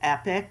Little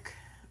Epic.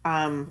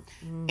 And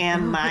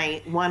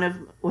one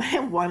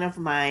of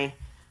my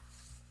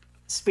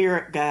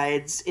spirit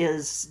guides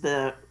is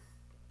the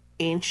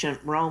ancient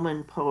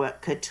Roman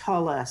poet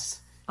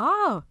Catullus.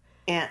 Oh.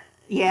 And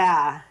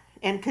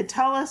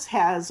Catullus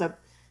has a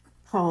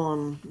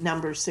poem,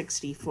 number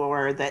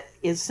 64, that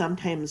is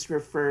sometimes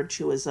referred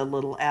to as a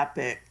little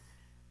epic.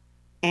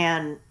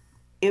 And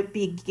it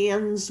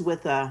begins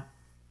with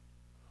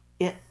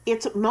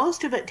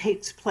most of it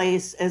takes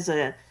place as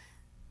a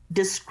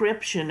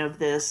description of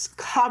this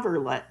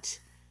coverlet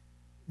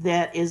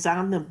that is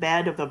on the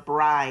bed of a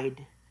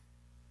bride,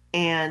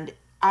 and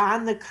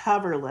on the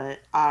coverlet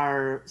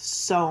are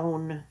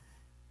sewn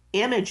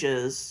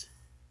images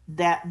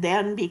that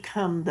then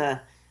become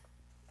the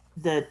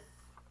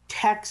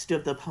text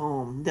of the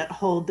poem, that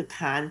hold the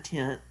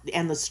content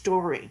and the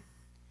story.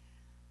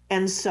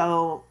 And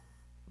so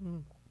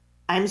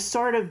I'm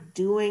sort of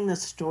doing the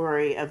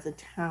story of the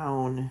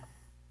town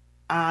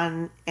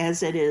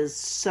as it is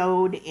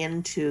sewed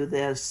into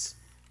this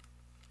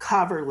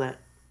coverlet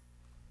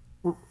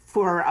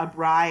for a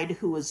bride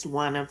who was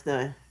one of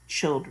the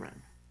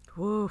children.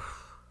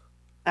 Oof.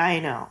 I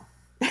know.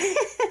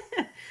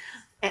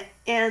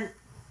 And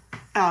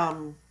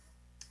I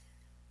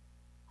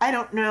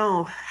don't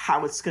know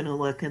how it's going to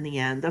look in the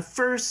end. The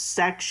first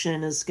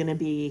section is going to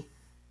be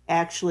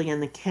actually in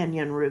the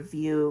Kenyon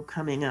Review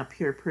coming up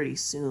here pretty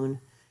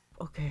soon.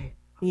 Okay.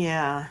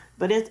 Yeah,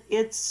 but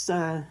it's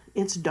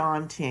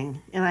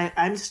daunting, and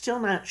I'm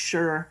still not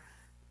sure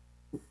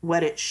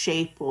what its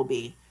shape will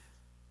be.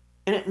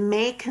 And it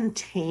may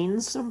contain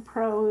some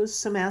prose,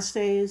 some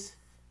essays.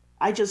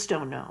 I just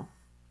don't know.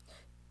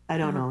 I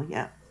don't know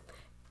yet.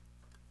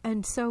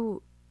 And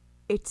so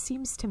it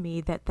seems to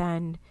me that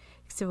then,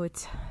 so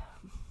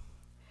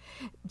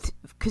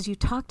because you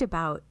talked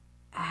about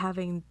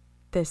having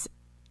this,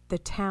 the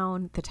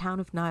town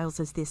of Niles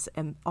is this,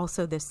 and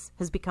also this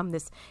has become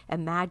this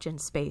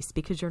imagined space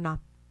because you're not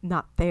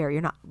there,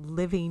 you're not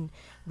living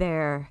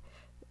there,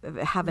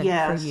 haven't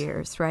for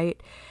years,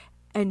 right?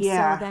 And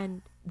so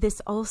then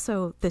this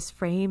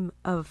frame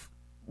of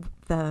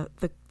the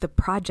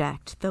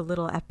project, the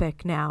little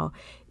epic now,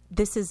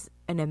 this is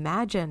an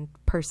imagined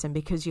person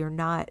because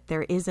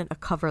there isn't a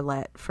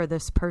coverlet for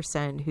this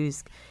person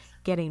who's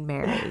getting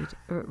married,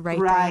 right?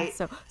 Right.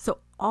 So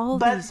all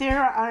but these.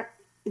 There are.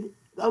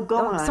 Oh,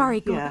 go on. Sorry.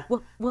 Go.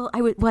 Well,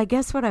 I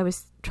guess what I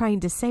was trying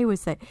to say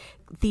was that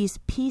these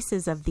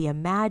pieces of the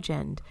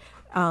imagined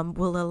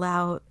will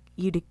allow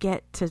you to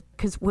get to,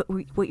 because what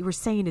you were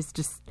saying is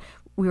just,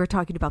 we were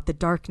talking about the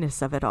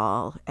darkness of it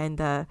all and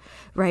the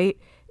right,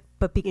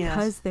 but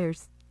because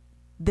there's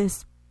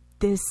this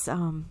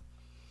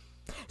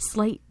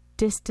slight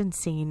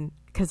distancing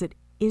because it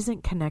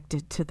isn't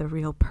connected to the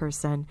real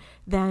person,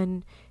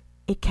 then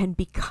it can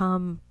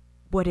become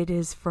what it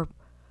is for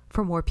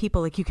more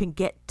people. Like you can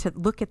get to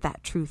look at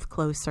that truth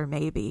closer,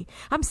 maybe.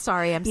 I'm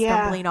sorry, I'm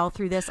stumbling all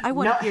through this. I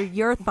want to hear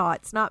your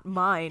thoughts, not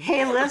mine.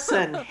 Hey,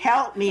 listen,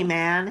 help me,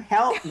 man.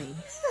 Help me.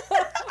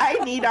 I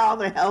need all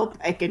the help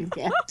I can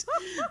get.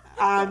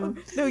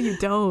 No, you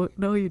don't.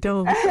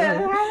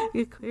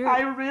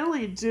 I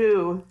really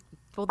do.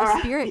 Well, the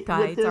spirit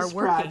guides are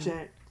working.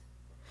 Project.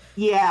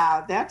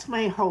 Yeah, that's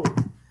my hope.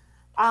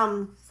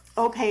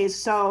 Okay,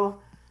 so,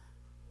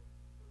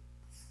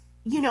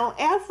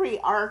 every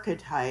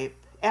archetype,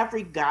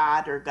 every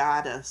god or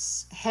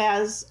goddess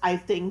has, I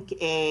think,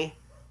 a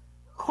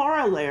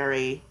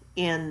corollary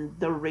in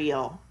the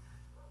real.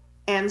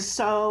 And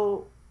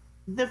so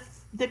the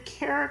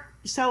character,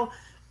 so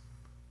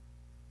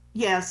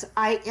yes,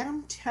 I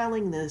am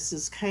telling this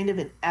as kind of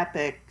an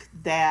epic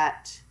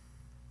that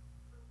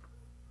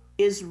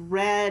is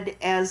read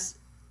as,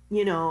 an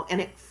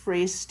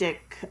ekphrastic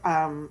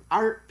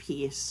art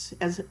piece,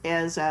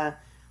 as a,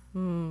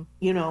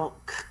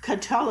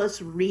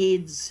 Catullus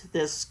reads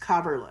this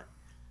coverlet.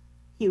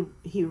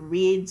 He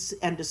reads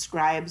and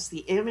describes the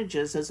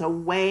images as a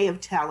way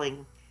of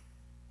telling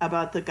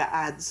about the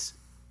gods.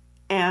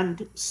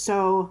 And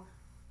so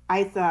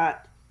I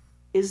thought,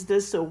 is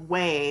this a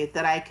way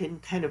that I can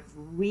kind of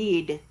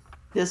read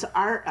this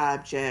art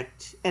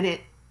object? And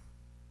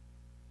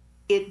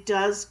it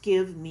does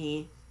give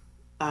me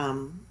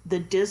the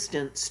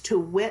distance to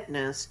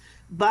witness,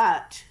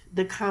 but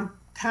the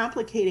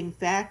complicating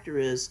factor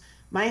is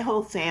my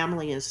whole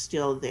family is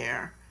still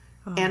there.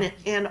 Oh.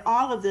 And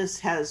all of this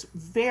has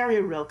very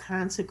real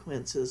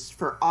consequences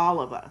for all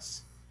of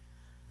us.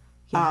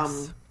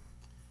 Yes.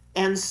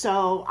 And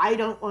so I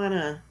don't want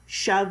to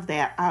shove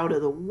that out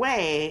of the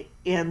way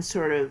in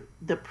sort of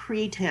the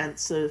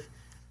pretense of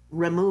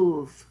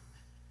remove.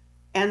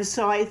 And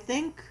so I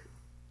think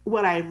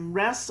what I'm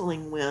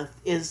wrestling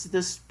with is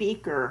the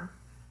speaker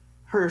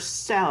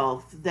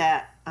herself,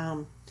 that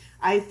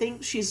I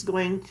think she's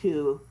going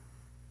to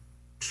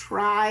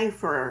try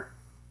for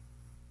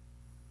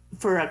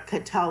a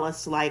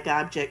Catullus-like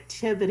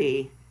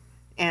objectivity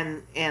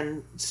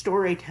and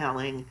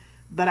storytelling,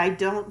 but I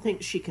don't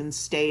think she can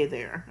stay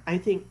there. I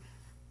think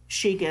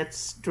she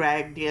gets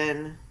dragged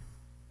in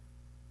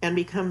and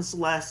becomes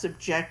less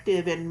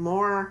objective and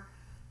more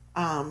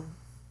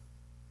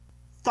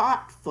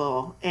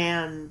thoughtful,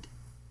 and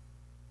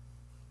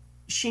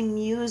she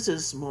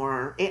muses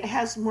more. It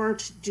has more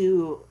to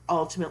do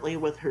ultimately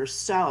with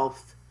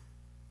herself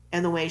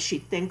and the way she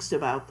thinks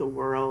about the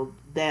world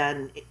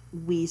than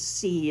we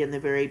see in the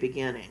very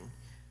beginning.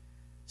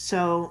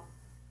 So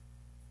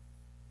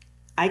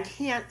I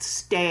can't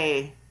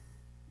stay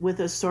with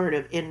a sort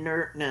of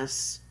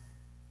inertness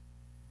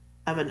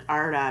of an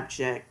art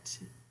object.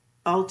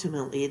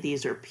 Ultimately,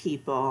 these are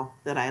people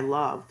that I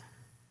love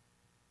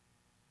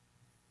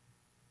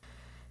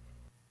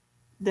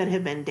that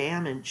have been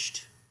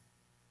damaged,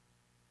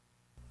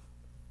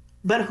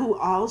 but who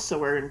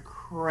also are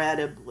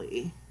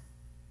incredibly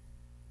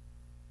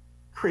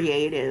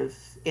creative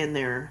in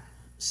their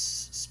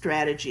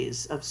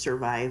strategies of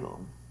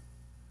survival.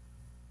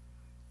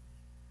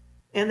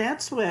 And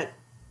that's what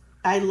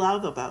I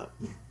love about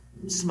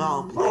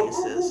small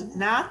places.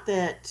 Not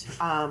that,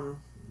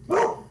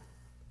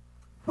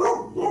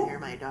 you hear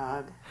my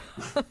dog.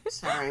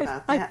 Sorry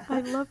about that. I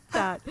love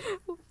that.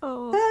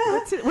 Oh,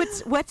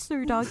 what's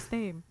your dog's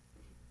name?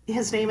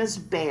 His name is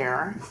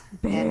Bear,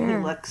 and he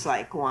looks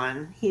like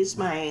one. He's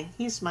my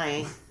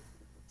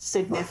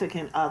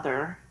significant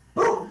other,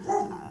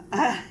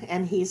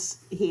 and he's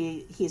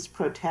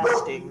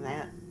protesting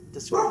that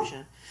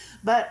description.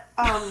 But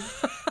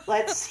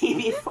let's see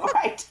before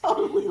I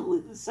totally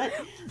lose it.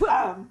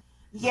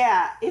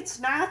 It's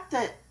not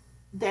that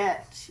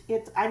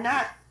it's. I'm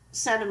not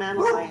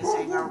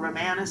sentimentalizing or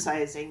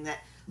romanticizing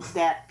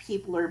that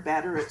people are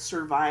better at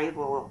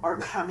survival or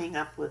coming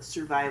up with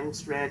survival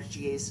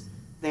strategies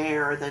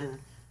there than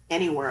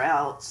anywhere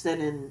else,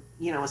 than in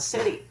a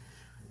city.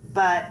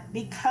 But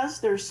because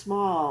they're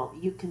small,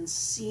 you can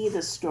see the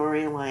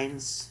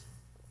storylines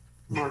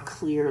more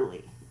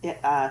clearly.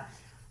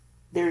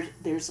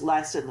 there's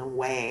less in the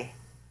way.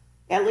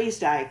 At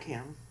least I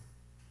can.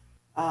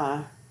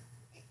 And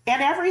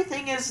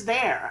everything is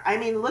there. I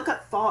mean, look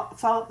at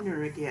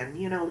Faulkner again.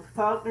 You know,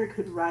 Faulkner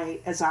could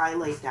write As I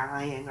Lay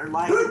Dying or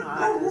Life in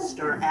August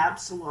or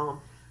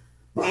Absalom.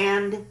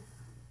 And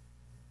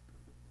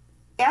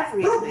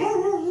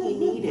everything he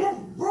needed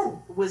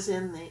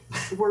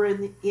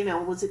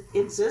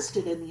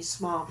existed in these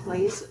small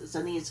places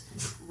and these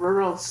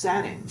rural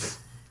settings.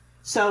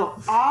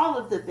 So all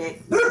of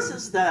this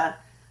is the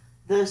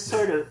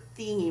sort of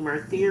theme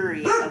or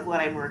theory of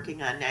what I'm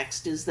working on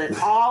next, is that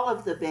all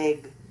of the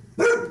big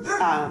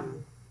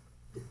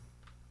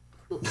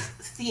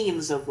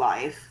themes of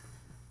life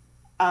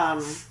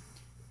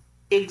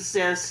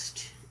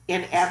exist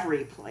in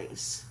every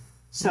place.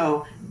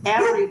 So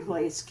every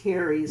place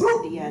carries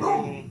the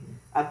DNA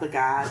of the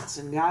gods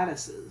and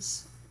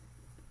goddesses.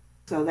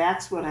 So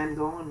that's what I'm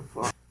going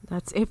for.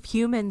 That's if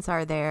humans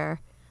are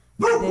there,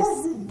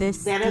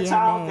 this then DNA. It's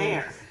all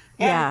there.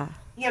 And,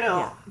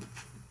 Yeah.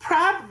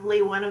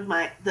 Probably one of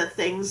the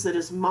things that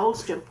is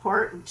most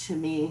important to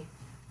me,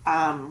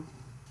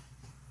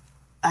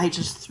 I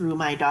just threw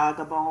my dog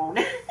a bone.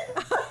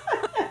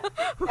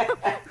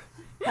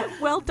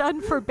 Well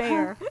done for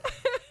Bear.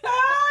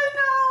 I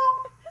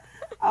know.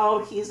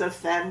 Oh, he's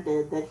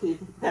offended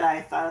that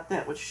I thought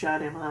that would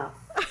shut him up.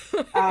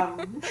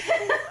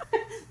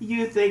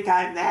 You think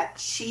I'm that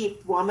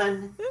cheap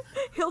woman?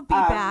 He'll be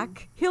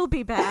back. He'll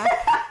be back.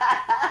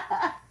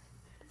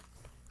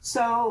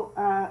 So,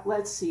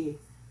 let's see.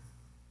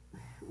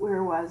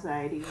 Where was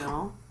I? Do you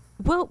know?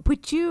 Well,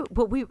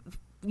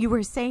 you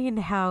were saying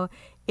how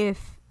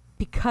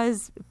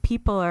because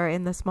people are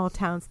in the small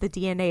towns, the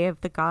DNA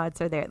of the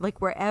gods are there. Like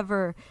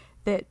wherever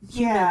that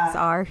humans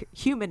are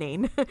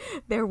humaning,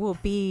 there will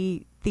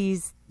be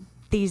these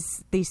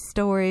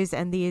stories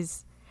and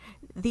these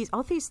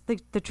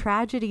the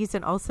tragedies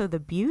and also the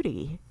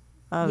beauty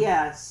of it.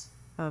 Yes.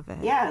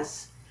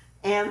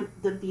 And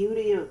the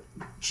beauty of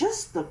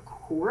just the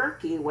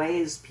quirky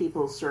ways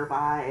people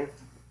survive.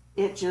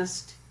 It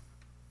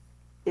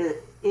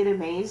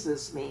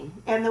amazes me.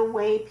 And the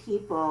way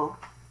people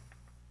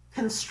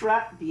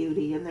construct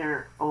beauty in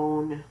their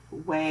own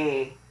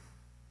way.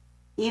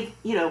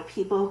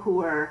 People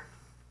who are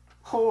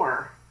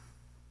poor.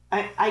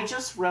 I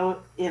just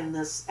wrote in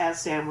this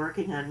essay I'm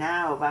working on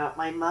now about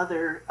my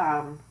mother,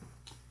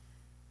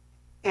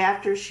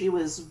 after she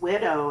was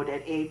widowed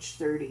at age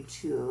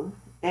 32,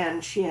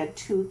 and she had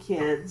 2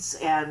 kids,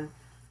 and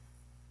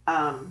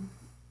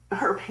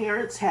her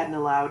parents hadn't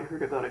allowed her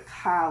to go to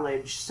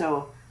college,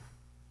 so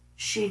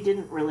she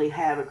didn't really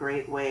have a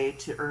great way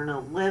to earn a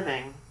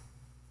living.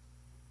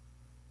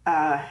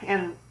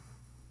 And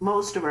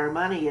most of our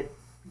money had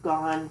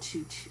gone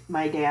to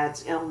my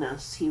dad's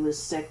illness. He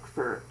was sick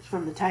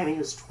from the time he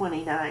was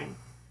 29.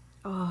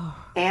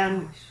 Oh,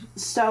 and gosh.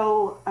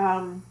 So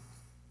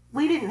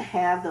we didn't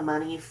have the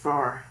money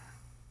for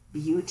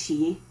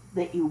beauty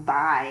that you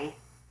buy,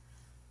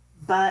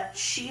 but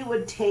she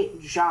would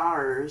take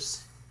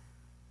jars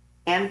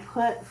and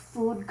put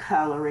food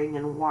coloring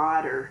in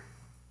water.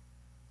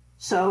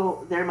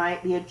 So there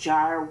might be a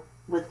jar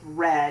with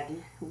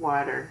red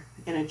water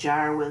and a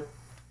jar with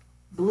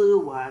blue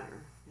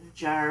water, and a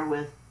jar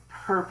with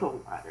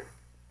purple water.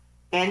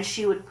 And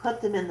she would put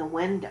them in the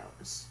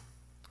windows.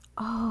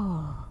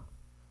 Oh.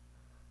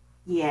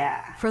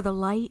 Yeah. For the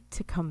light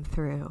to come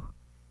through.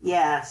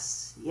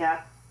 Yes.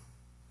 Yeah.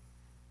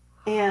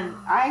 And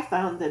I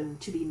found them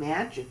to be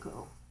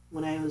magical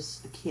when I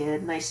was a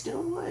kid, and I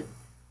still would.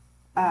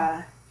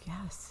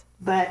 Yes.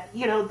 But,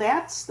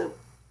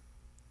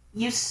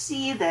 you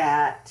see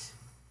that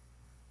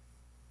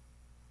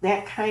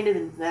kind of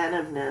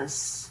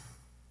inventiveness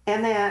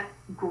and that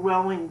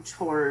growing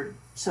toward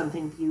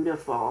something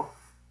beautiful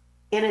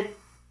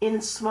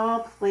in small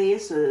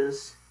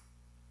places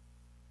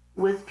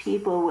with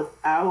people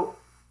without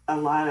a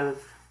lot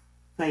of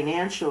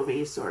financial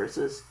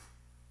resources.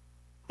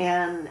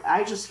 And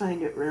I just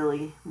find it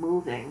really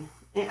moving.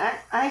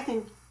 I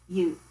think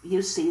you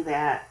see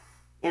that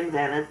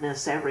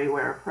inventiveness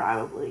everywhere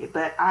probably,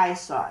 but I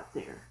saw it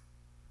there.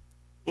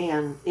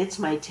 And it's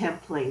my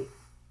template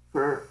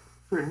for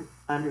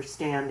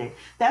understanding.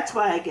 That's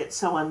why I get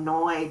so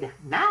annoyed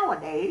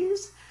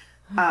nowadays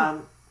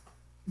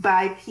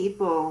by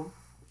people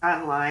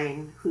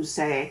online who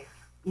say,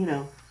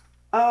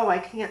 oh, I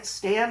can't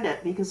stand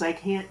it because I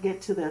can't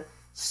get to the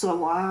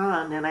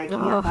salon and I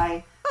can't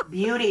buy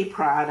beauty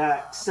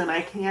products and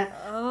I can't,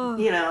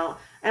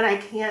 and I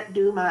can't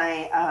do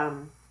my,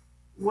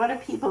 what do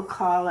people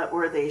call it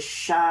where they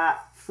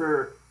shop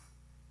for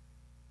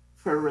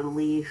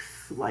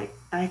relief? Like,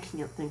 I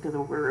can't think of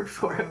the word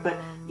for it, but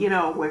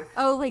where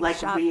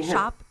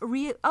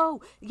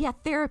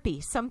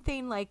therapy,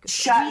 something like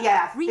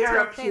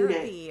retail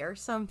therapy or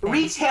something.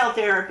 Retail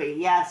therapy,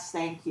 yes,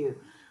 thank you.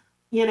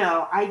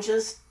 I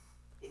just,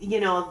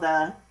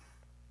 the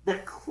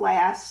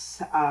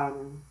class,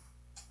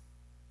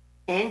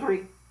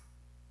 angry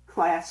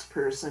class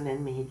person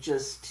in me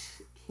just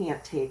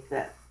can't take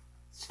that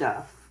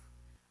stuff.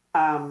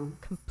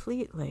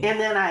 Completely. And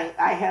then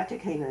I have to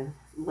kind of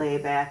lay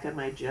back on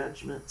my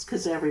judgments,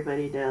 because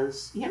everybody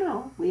does.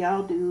 We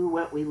all do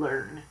what we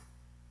learn.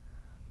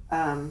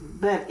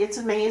 But it's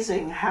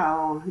amazing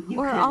how you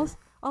can...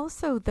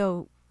 Also,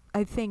 though,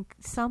 I think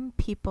some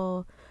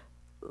people,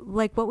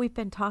 like what we've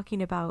been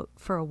talking about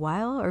for a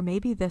while, or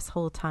maybe this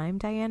whole time,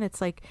 Diane,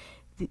 it's like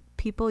the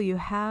people you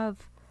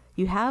have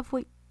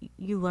what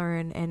you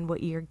learn and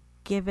what you're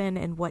given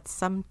and what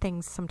some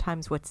things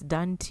sometimes what's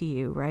done to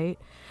you, right?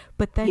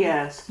 But then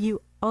Yes.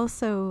 you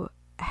also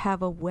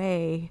have a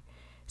way,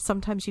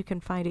 sometimes you can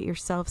find it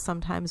yourself,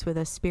 sometimes with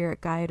a spirit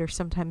guide, or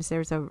sometimes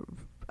there's a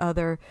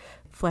other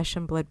flesh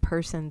and blood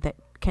person that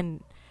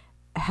can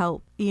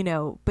help,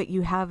 but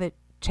you have a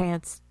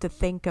chance to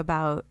think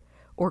about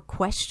or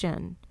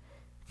question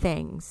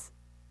things,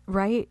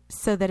 right?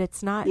 So that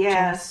it's not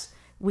Yes.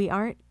 we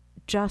aren't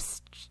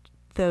just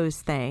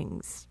those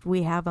things.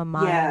 We have a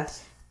mind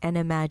Yes. and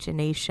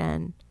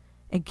imagination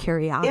and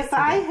curiosity. If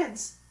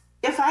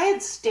I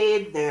had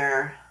stayed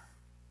there,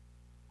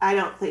 I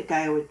don't think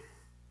I would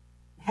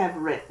have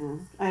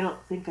written. I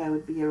don't think I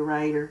would be a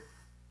writer.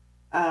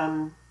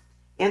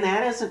 And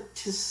that isn't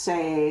to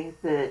say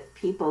that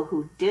people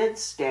who did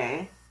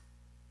stay,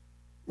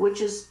 which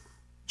is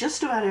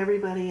just about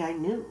everybody I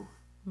knew,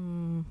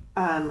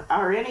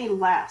 are any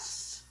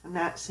less. I'm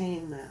not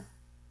saying that.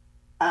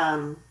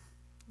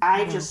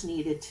 I just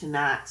needed to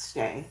not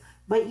stay.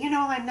 But,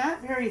 I'm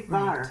not very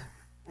far. Right.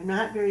 I'm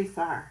not very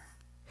far.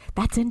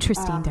 That's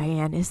interesting,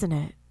 Diane, isn't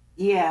it?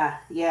 Yeah.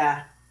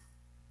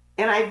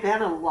 And I've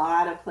been a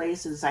lot of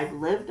places. I've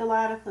lived a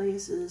lot of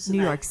places.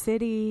 New York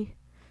City.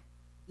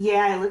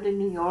 Yeah, I lived in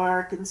New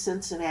York and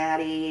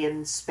Cincinnati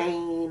and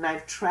Spain.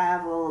 I've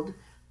traveled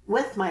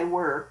with my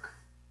work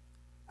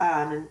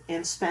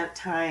and spent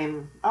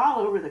time all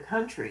over the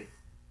country.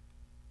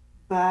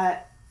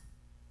 But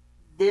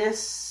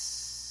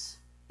this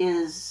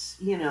is,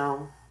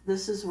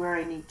 this is where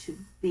I need to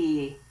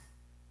be.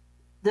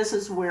 This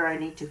is where I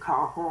need to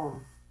call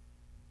home.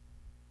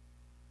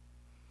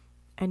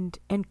 And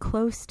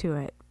close to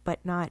it,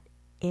 but not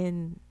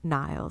in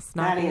Niles,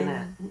 not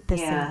in the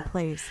same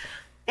place.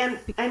 And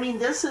I mean,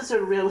 this is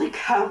a really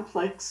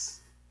complex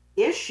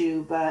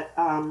issue, but,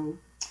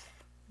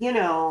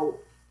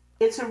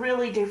 it's a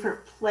really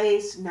different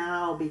place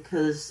now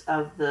because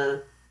of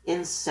the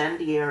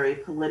incendiary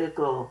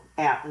political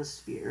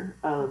atmosphere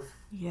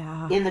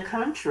in the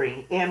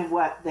country and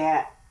what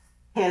that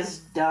has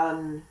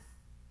done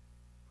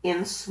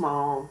in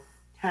small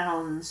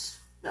towns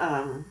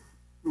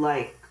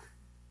like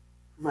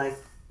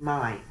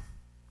mine.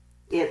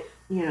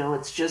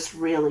 It's just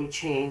really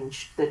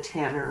changed the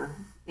tenor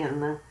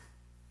in the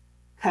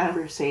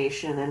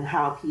conversation and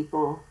how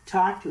people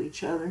talk to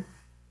each other.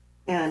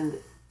 And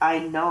I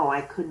know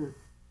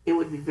it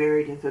would be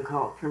very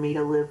difficult for me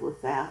to live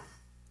with that.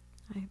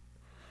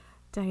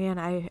 Diane,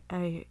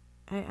 I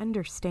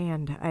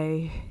understand.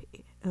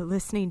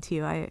 Listening to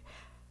you,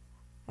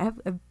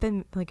 I've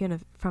been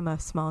from a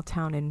small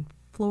town in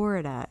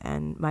Florida,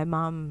 and my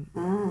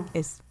mom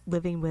is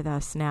living with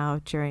us now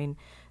during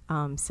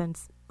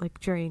COVID,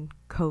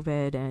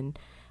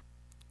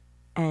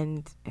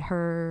 and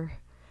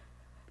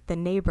the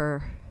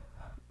neighbor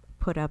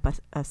put up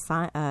a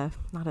sign,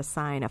 not a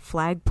sign, a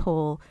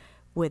flagpole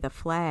with a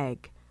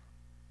flag,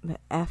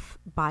 F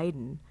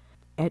Biden,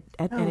 and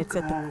it's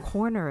at the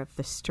corner of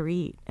the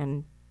street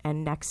and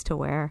next to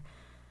where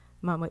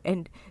Mom,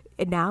 and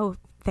now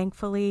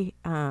thankfully,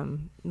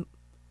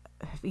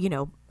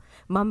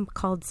 Mom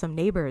called some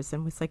neighbors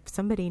and was like,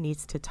 somebody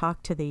needs to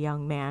talk to the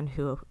young man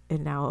who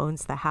now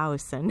owns the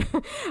house, and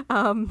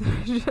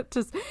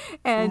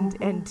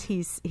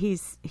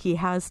he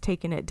has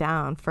taken it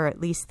down for at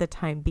least the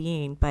time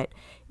being. But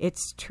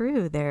it's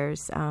true.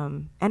 There's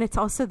and it's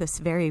also this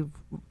very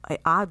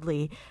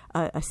oddly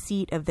a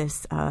seat of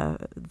this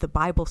the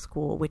Bible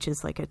school, which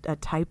is like a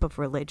type of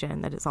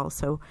religion that is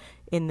also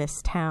in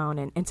this town,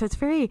 and so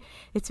it's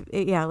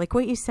like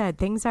what you said,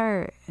 things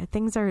are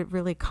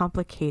really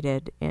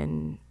complicated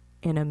in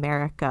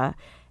America,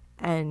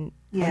 and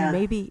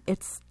maybe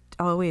it's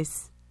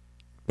always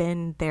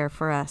been there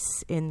for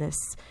us in this,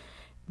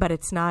 but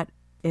it's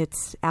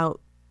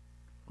out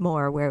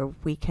more where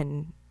we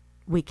can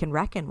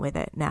reckon with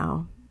it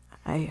now,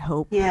 I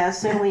hope.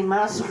 Yes, and we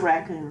must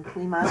reckon.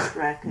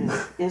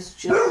 It's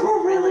just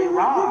really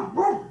wrong.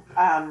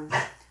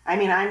 I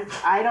mean,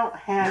 I don't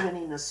have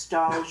any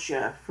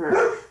nostalgia for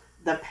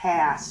the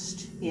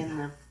past in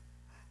the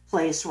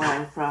place where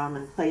I'm from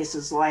and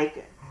places like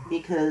it,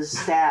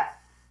 because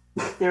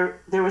there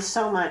was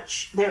so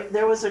much,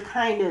 there was a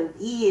kind of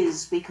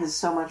ease because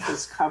so much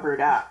was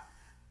covered up.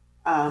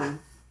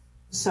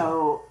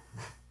 So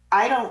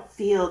I don't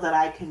feel that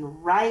I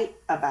can write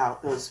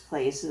about those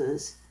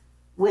places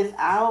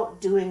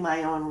without doing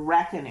my own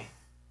reckoning.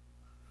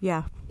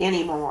 Yeah.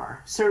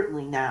 Anymore,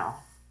 certainly now.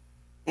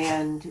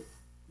 And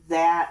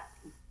that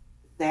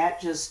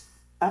just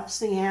ups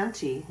the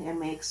ante and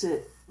makes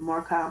it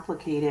more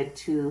complicated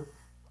to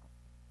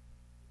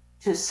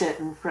sit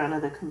in front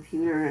of the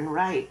computer and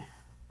write,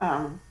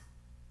 and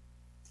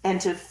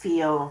to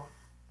feel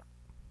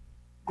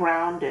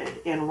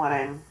grounded in what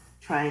I'm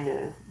trying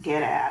to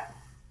get at.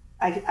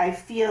 I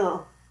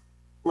feel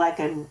like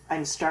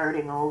I'm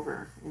starting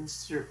over in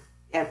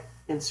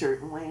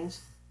certain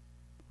ways.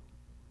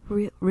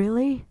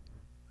 Really?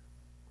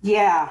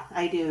 Yeah,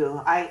 I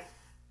do. I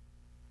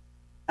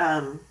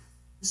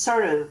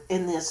sort of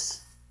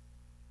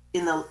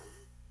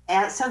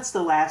since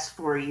the last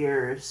 4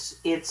 years,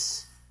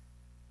 it's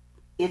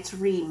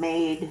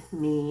remade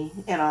me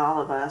and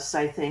all of us,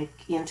 I think,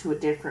 into a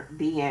different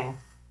being,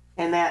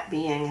 and that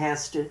being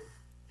has to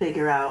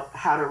figure out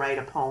how to write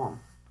a poem.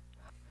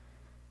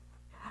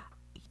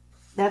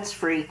 That's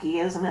freaky,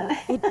 isn't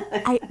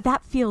it?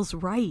 That feels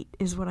right,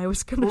 is what I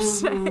was going to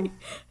say.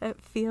 That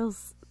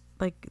feels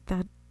like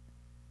that.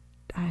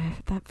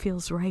 That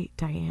feels right,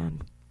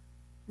 Diane.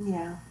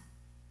 Yeah.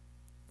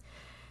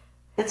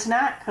 It's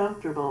not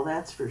comfortable,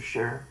 that's for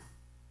sure.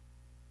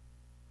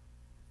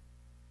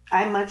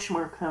 I'm much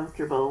more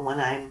comfortable when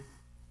I'm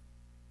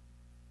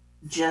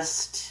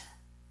just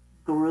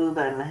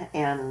grooving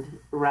and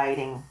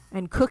writing.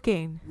 And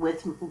cooking. Cooking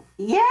With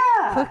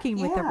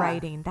the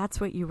writing.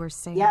 That's what you were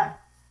saying. Yeah.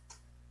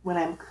 When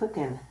I'm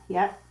cooking.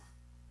 Yeah.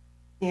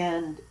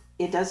 And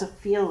it doesn't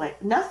feel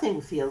like,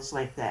 nothing feels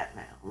like that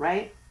now,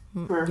 right?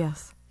 For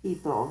yes.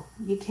 people.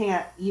 You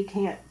can't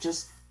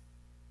just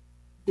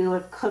do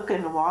a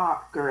cooking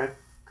walk or a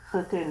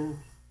cooking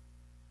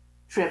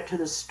trip to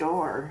the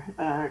store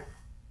or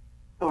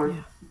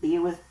be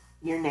with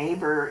your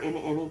neighbor in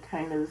any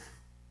kind of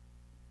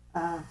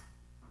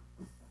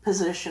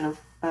position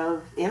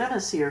of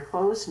intimacy or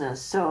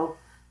closeness. So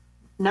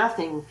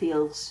nothing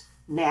feels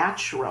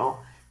natural.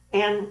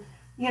 And,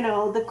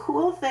 the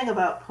cool thing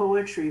about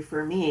poetry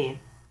for me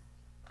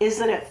is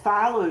that it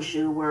follows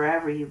you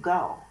wherever you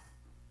go.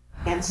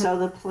 And so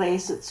the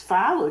place it's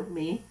followed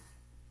me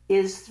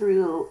is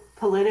through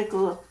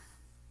political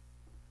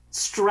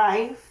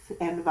strife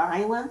and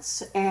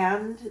violence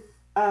and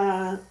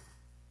a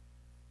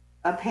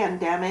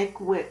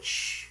pandemic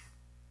which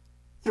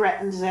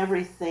threatens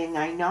everything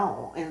I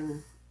know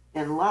and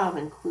love,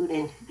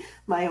 including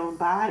my own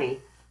body.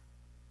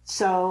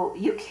 So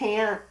you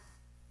can't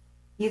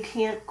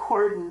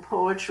cordon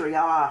poetry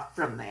off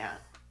from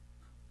that.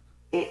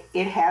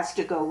 It has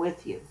to go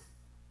with you.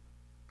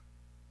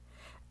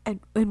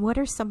 And what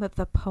are some of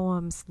the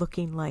poems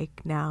looking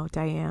like now,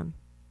 Diane?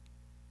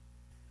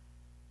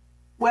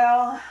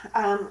 Well,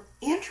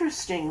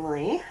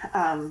 interestingly,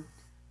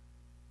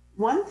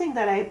 one thing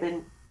that I've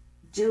been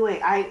doing,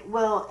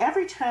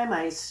 every time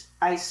I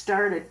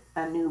started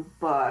a new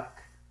book,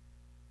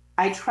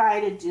 I try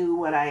to do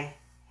what I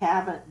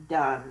haven't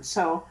done.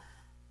 So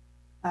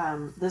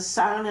the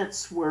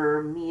sonnets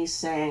were me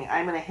saying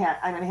I'm gonna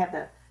have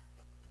the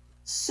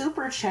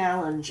super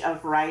challenge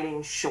of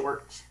writing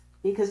short,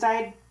 because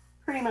I'd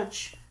pretty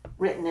much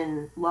written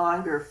in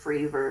longer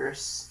free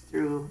verse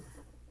through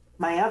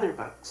my other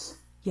books.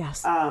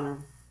 Yes.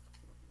 And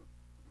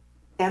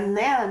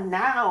then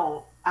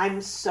now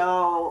I'm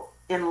so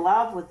in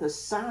love with the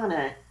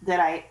sonnet that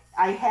I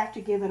have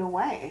to give it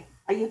away.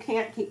 You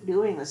can't keep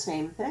doing the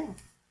same thing.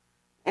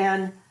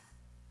 And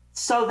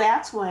so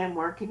that's why I'm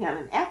working on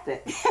an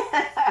epic.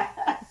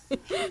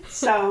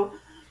 So,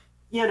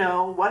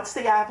 what's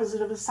the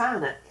opposite of a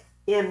sonnet?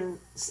 In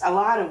a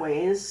lot of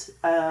ways,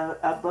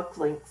 a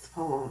book-length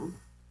poem.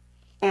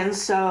 And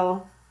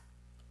so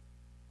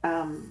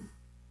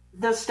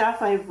the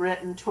stuff I've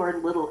written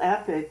toward Little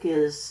Epic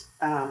is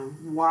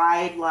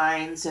wide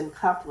lines and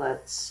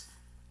couplets.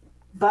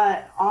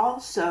 But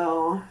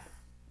also,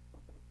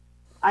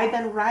 I've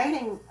been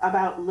writing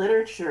about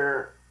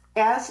literature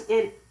as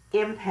it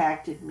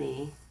impacted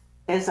me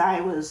as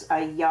I was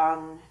a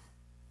young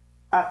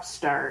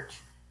upstart.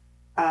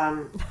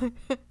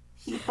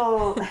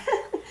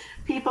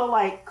 People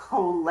like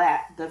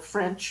Colette, the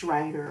French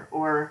writer,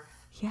 or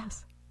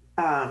yes,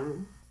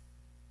 and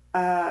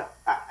I'm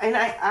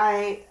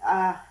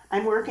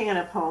working on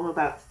a poem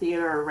about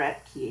Theodore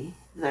Retke.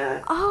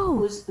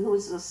 Who's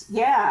this?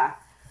 Yeah,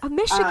 a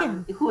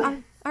Michigan,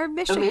 our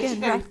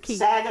Michigan Retke,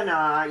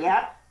 Saginaw.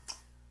 Yep,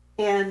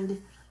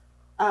 and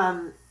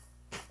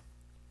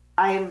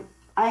I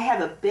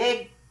have a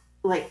big,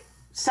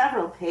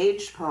 several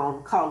page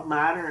poem called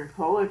Modern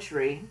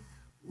Poetry,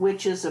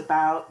 which is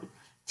about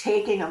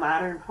taking a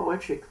modern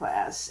poetry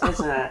class as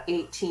a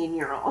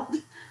 18-year-old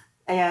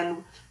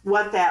and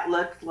what that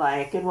looked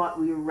like and what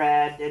we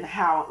read and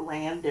how it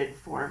landed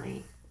for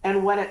me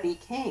and what it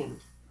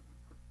became.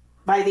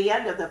 By the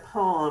end of the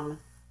poem,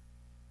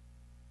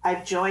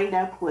 I've joined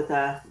up with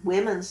a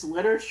women's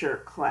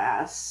literature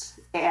class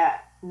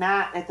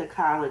not at the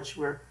college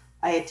where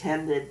I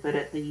attended, but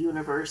at the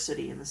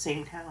university in the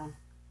same town.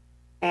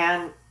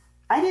 And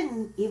I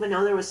didn't even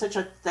know there was such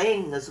a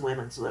thing as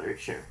women's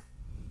literature.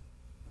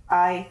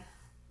 I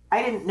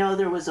didn't know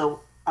there was a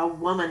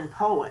woman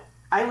poet.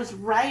 I was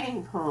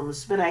writing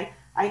poems, but I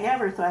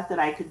never thought that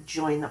I could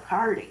join the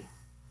party.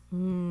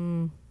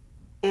 And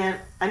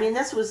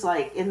this was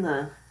in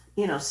the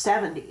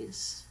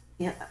 70s.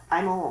 Yeah,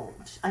 I'm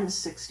old. I'm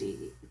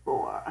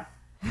 64.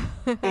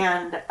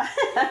 And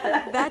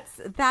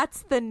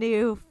that's the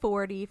new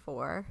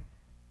 44.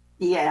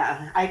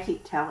 Yeah, I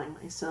keep telling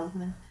myself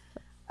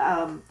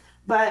that.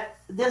 But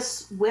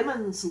this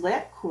women's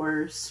lit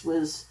course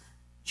was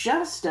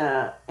just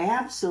a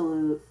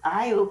absolute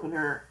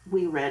eye-opener.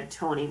 We read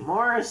Toni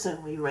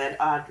Morrison, we read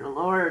Audre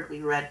Lorde,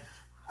 we read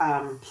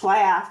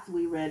Plath,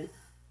 we read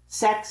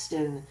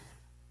Sexton.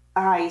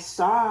 I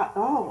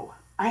saw,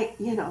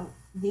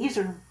 these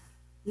are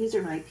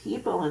my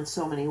people in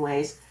so many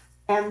ways.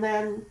 And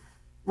then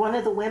one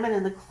of the women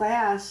in the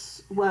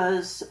class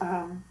was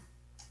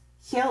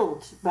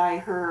killed by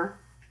her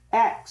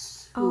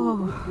ex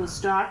who was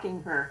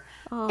stalking her.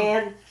 Oh,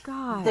 and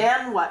God.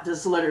 Then what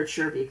does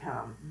literature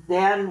become?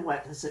 Then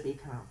what does it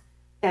become?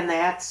 And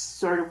that's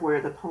sort of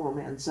where the poem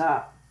ends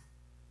up.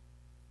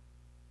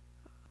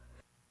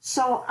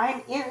 So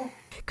I'm in.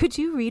 Could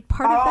you read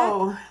part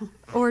of that?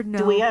 Or no?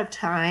 Do we have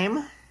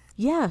time?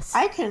 Yes.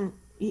 I can.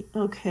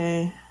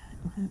 Okay.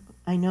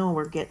 I know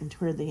we're getting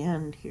toward the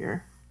end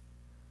here.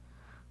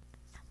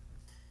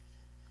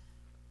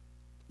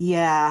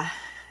 Yeah.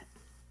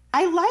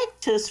 I like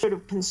to sort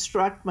of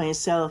construct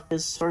myself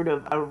as sort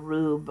of a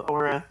rube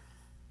or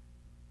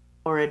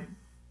a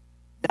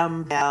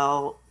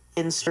dumbbell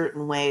in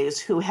certain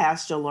ways who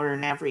has to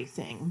learn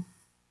everything.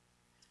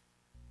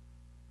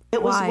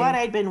 It was what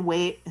I'd been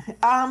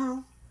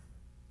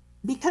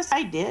because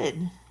I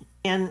did.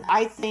 And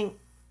I think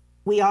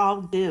we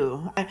all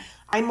do.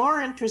 I'm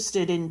more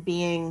interested in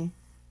being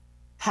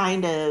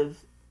kind of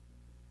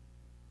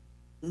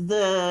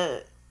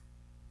the,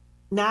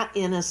 not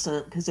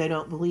innocent, because I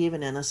don't believe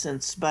in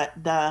innocence, but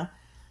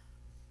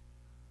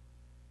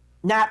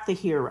not the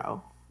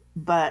hero,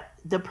 but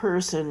the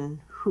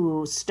person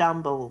who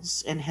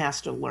stumbles and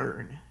has to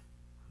learn.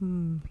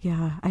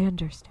 Yeah, I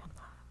understand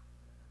that.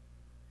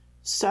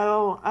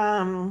 So,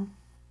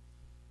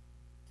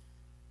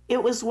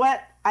 it was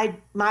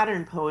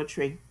modern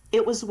poetry.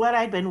 It was what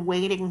I'd been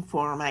waiting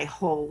for my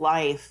whole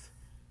life,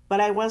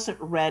 but I wasn't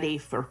ready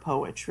for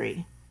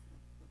poetry.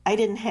 I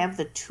didn't have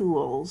the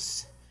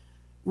tools.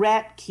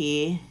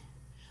 Ratke,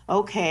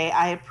 okay,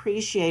 I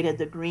appreciated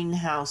the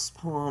greenhouse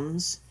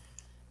poems,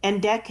 and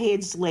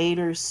decades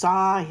later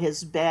saw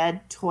his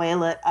bed,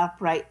 toilet,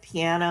 upright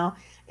piano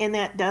in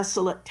that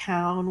desolate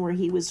town where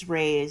he was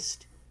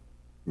raised,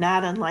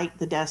 not unlike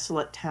the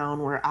desolate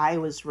town where I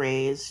was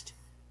raised.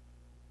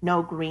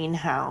 No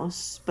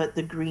greenhouse, but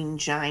the Green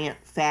Giant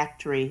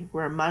factory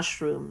where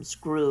mushrooms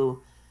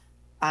grew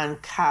on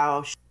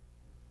cows.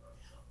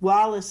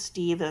 Wallace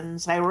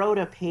Stevens, I wrote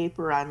a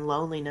paper on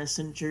loneliness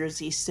in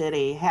Jersey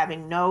City,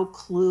 having no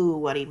clue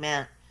what he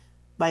meant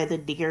by the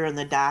deer and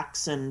the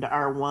dachshund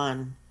are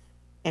one,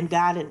 and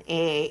got an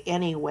A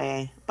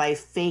anyway by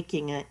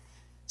faking it.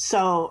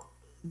 So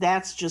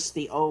that's just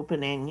the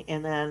opening,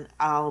 and then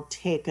I'll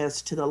take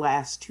us to the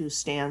last two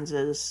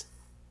stanzas.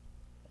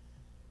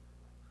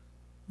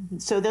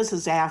 So this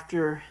is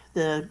after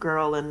the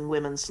girl in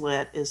Women's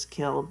Lit is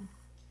killed.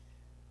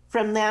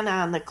 From then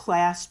on, the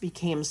class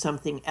became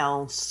something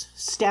else.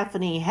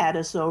 Stephanie had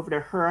us over to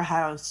her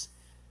house,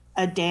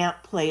 a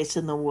damp place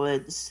in the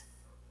woods.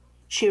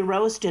 She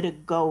roasted a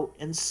goat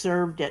and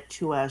served it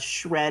to us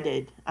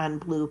shredded on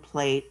blue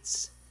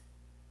plates.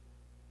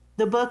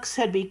 The books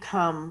had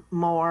become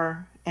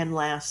more and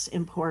less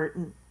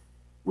important.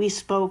 We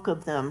spoke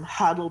of them,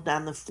 huddled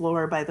on the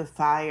floor by the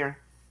fire.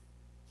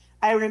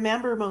 I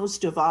remember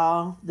most of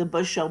all the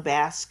bushel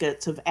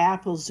baskets of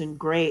apples and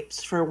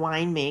grapes for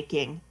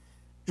winemaking,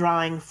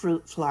 drawing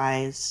fruit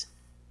flies.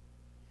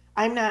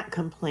 I'm not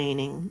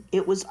complaining.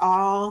 It was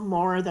all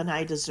more than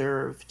I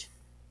deserved.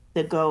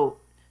 The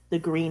goat, the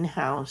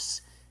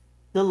greenhouse,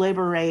 the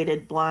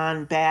liberated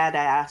blonde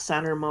badass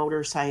on her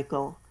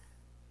motorcycle,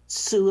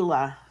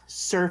 Sula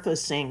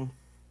surfacing,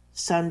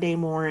 Sunday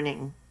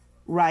morning,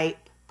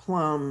 ripe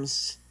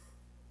plums,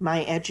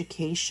 my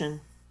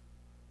education.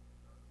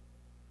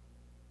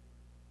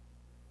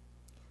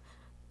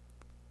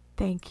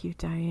 Thank you,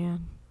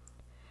 Diane.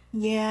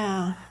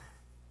 Yeah.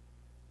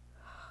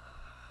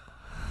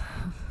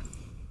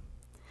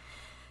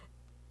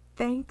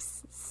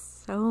 Thanks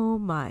so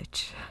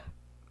much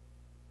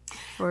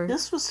for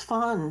This was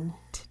fun.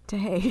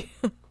 today.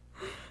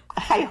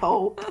 I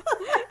hope.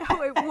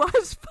 Oh, it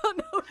was fun.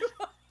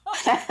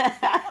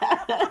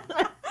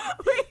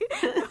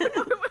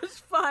 It was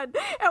fun.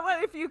 And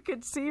what if you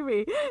could see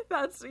me?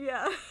 That's,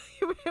 yeah.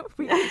 If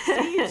we could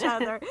see each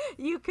other,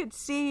 you could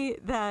see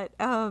that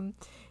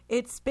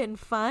it's been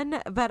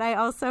fun, but I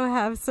also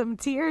have some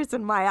tears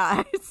in my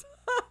eyes.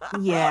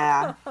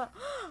 Yeah.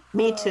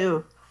 Me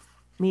too.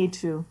 Me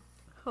too.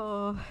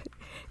 Oh,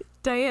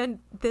 Diane,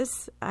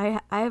 I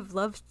have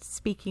loved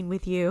speaking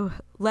with you.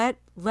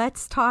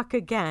 Let's talk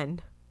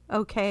again,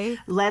 okay?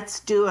 Let's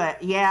do it.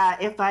 Yeah,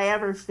 if I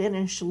ever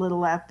finish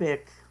Little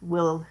Epic,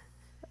 we'll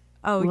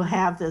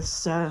have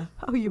this.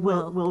 You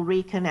will. We'll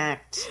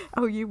reconnect.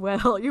 Oh, you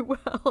will. You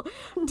will.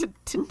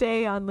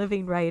 Today on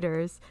Living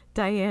Writers,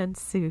 Diane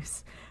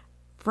Seuss,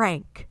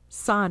 Frank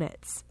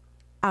Sonnets,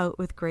 out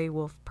with Grey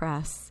Wolf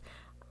Press.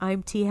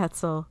 I'm T.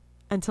 Hetzel.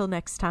 Until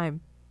next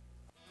time.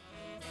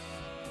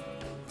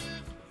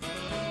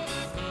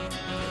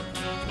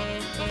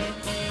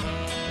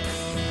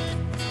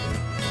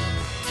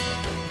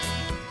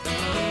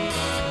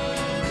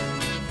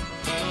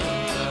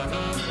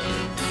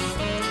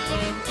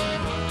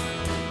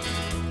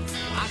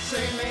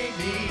 ain't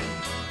me.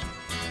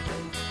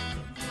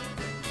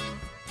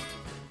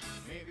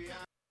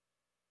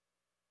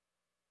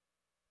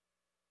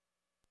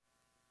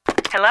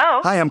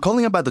 Hello? Hi, I'm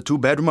calling about the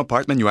 2-bedroom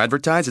apartment you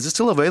advertised. Is it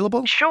still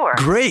available? Sure.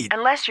 Great.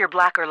 Unless you're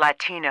Black or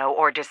Latino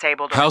or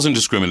disabled. Housing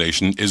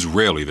discrimination is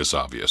rarely this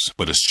obvious,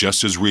 but it's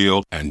just as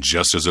real and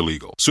just as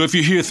illegal. So if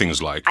you hear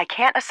things like, I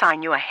can't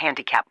assign you a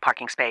handicap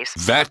parking space,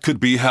 that could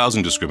be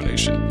housing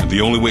discrimination. And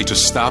the only way to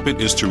stop it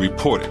is to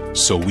report it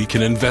so we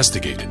can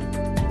investigate it.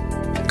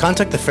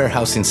 Contact the Fair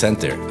Housing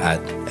Center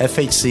at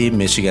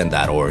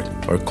fhcmichigan.org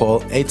or call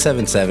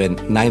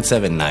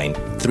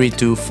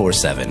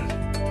 877-979-3247.